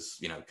ISIS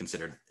is,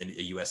 considered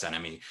a US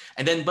enemy.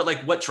 And then, but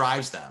like what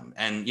drives them?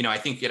 And, I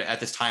think at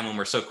this time when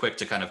we're so quick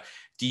to kind of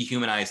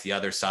dehumanize the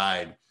other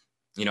side,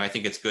 I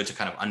think it's good to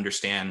kind of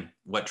understand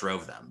what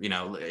drove them,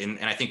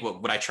 and I think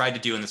what I tried to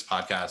do in this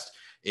podcast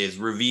is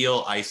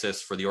reveal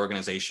ISIS for the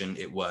organization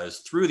it was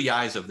through the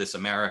eyes of this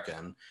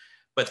American,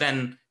 but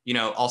then,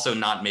 also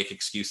not make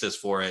excuses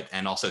for it,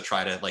 and also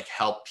try to like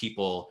help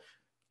people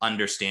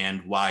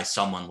understand why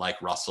someone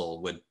like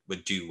Russell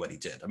would do what he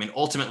did. I mean,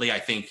 ultimately, I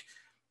think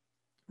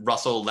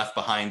Russell left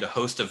behind a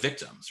host of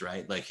victims,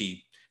 right? Like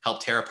he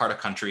helped tear apart a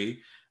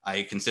country.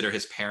 I consider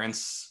his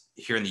parents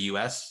here in the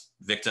US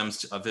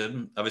victims of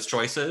his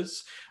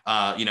choices.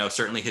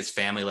 Certainly his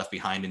family left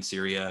behind in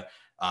Syria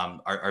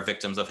are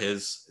victims of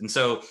his. And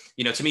so,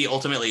 to me,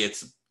 ultimately,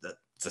 it's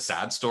a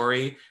sad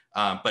story,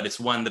 but it's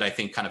one that I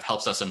think kind of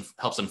helps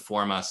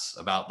inform us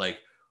about like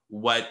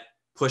what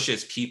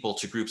pushes people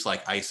to groups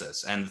like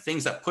ISIS. And the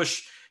things that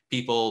push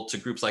people to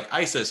groups like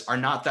ISIS are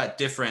not that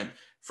different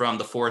from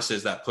the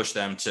forces that push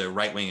them to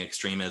right-wing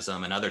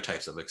extremism and other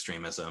types of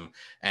extremism.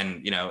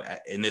 And,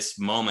 in this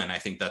moment, I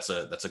think that's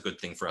a good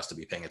thing for us to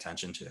be paying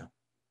attention to.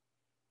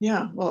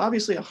 Yeah, well,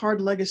 obviously a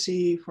hard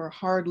legacy for a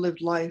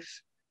hard-lived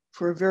life,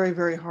 for a very,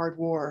 very hard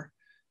war.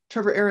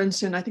 Trevor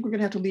Aaronson, I think we're going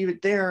to have to leave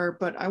it there,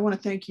 but I want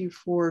to thank you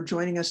for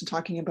joining us and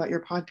talking about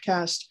your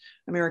podcast,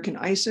 American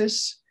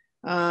ISIS.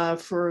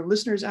 For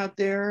listeners out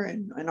there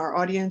and our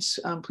audience,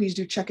 please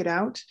do check it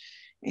out.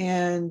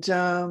 And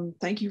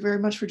thank you very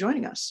much for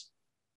joining us.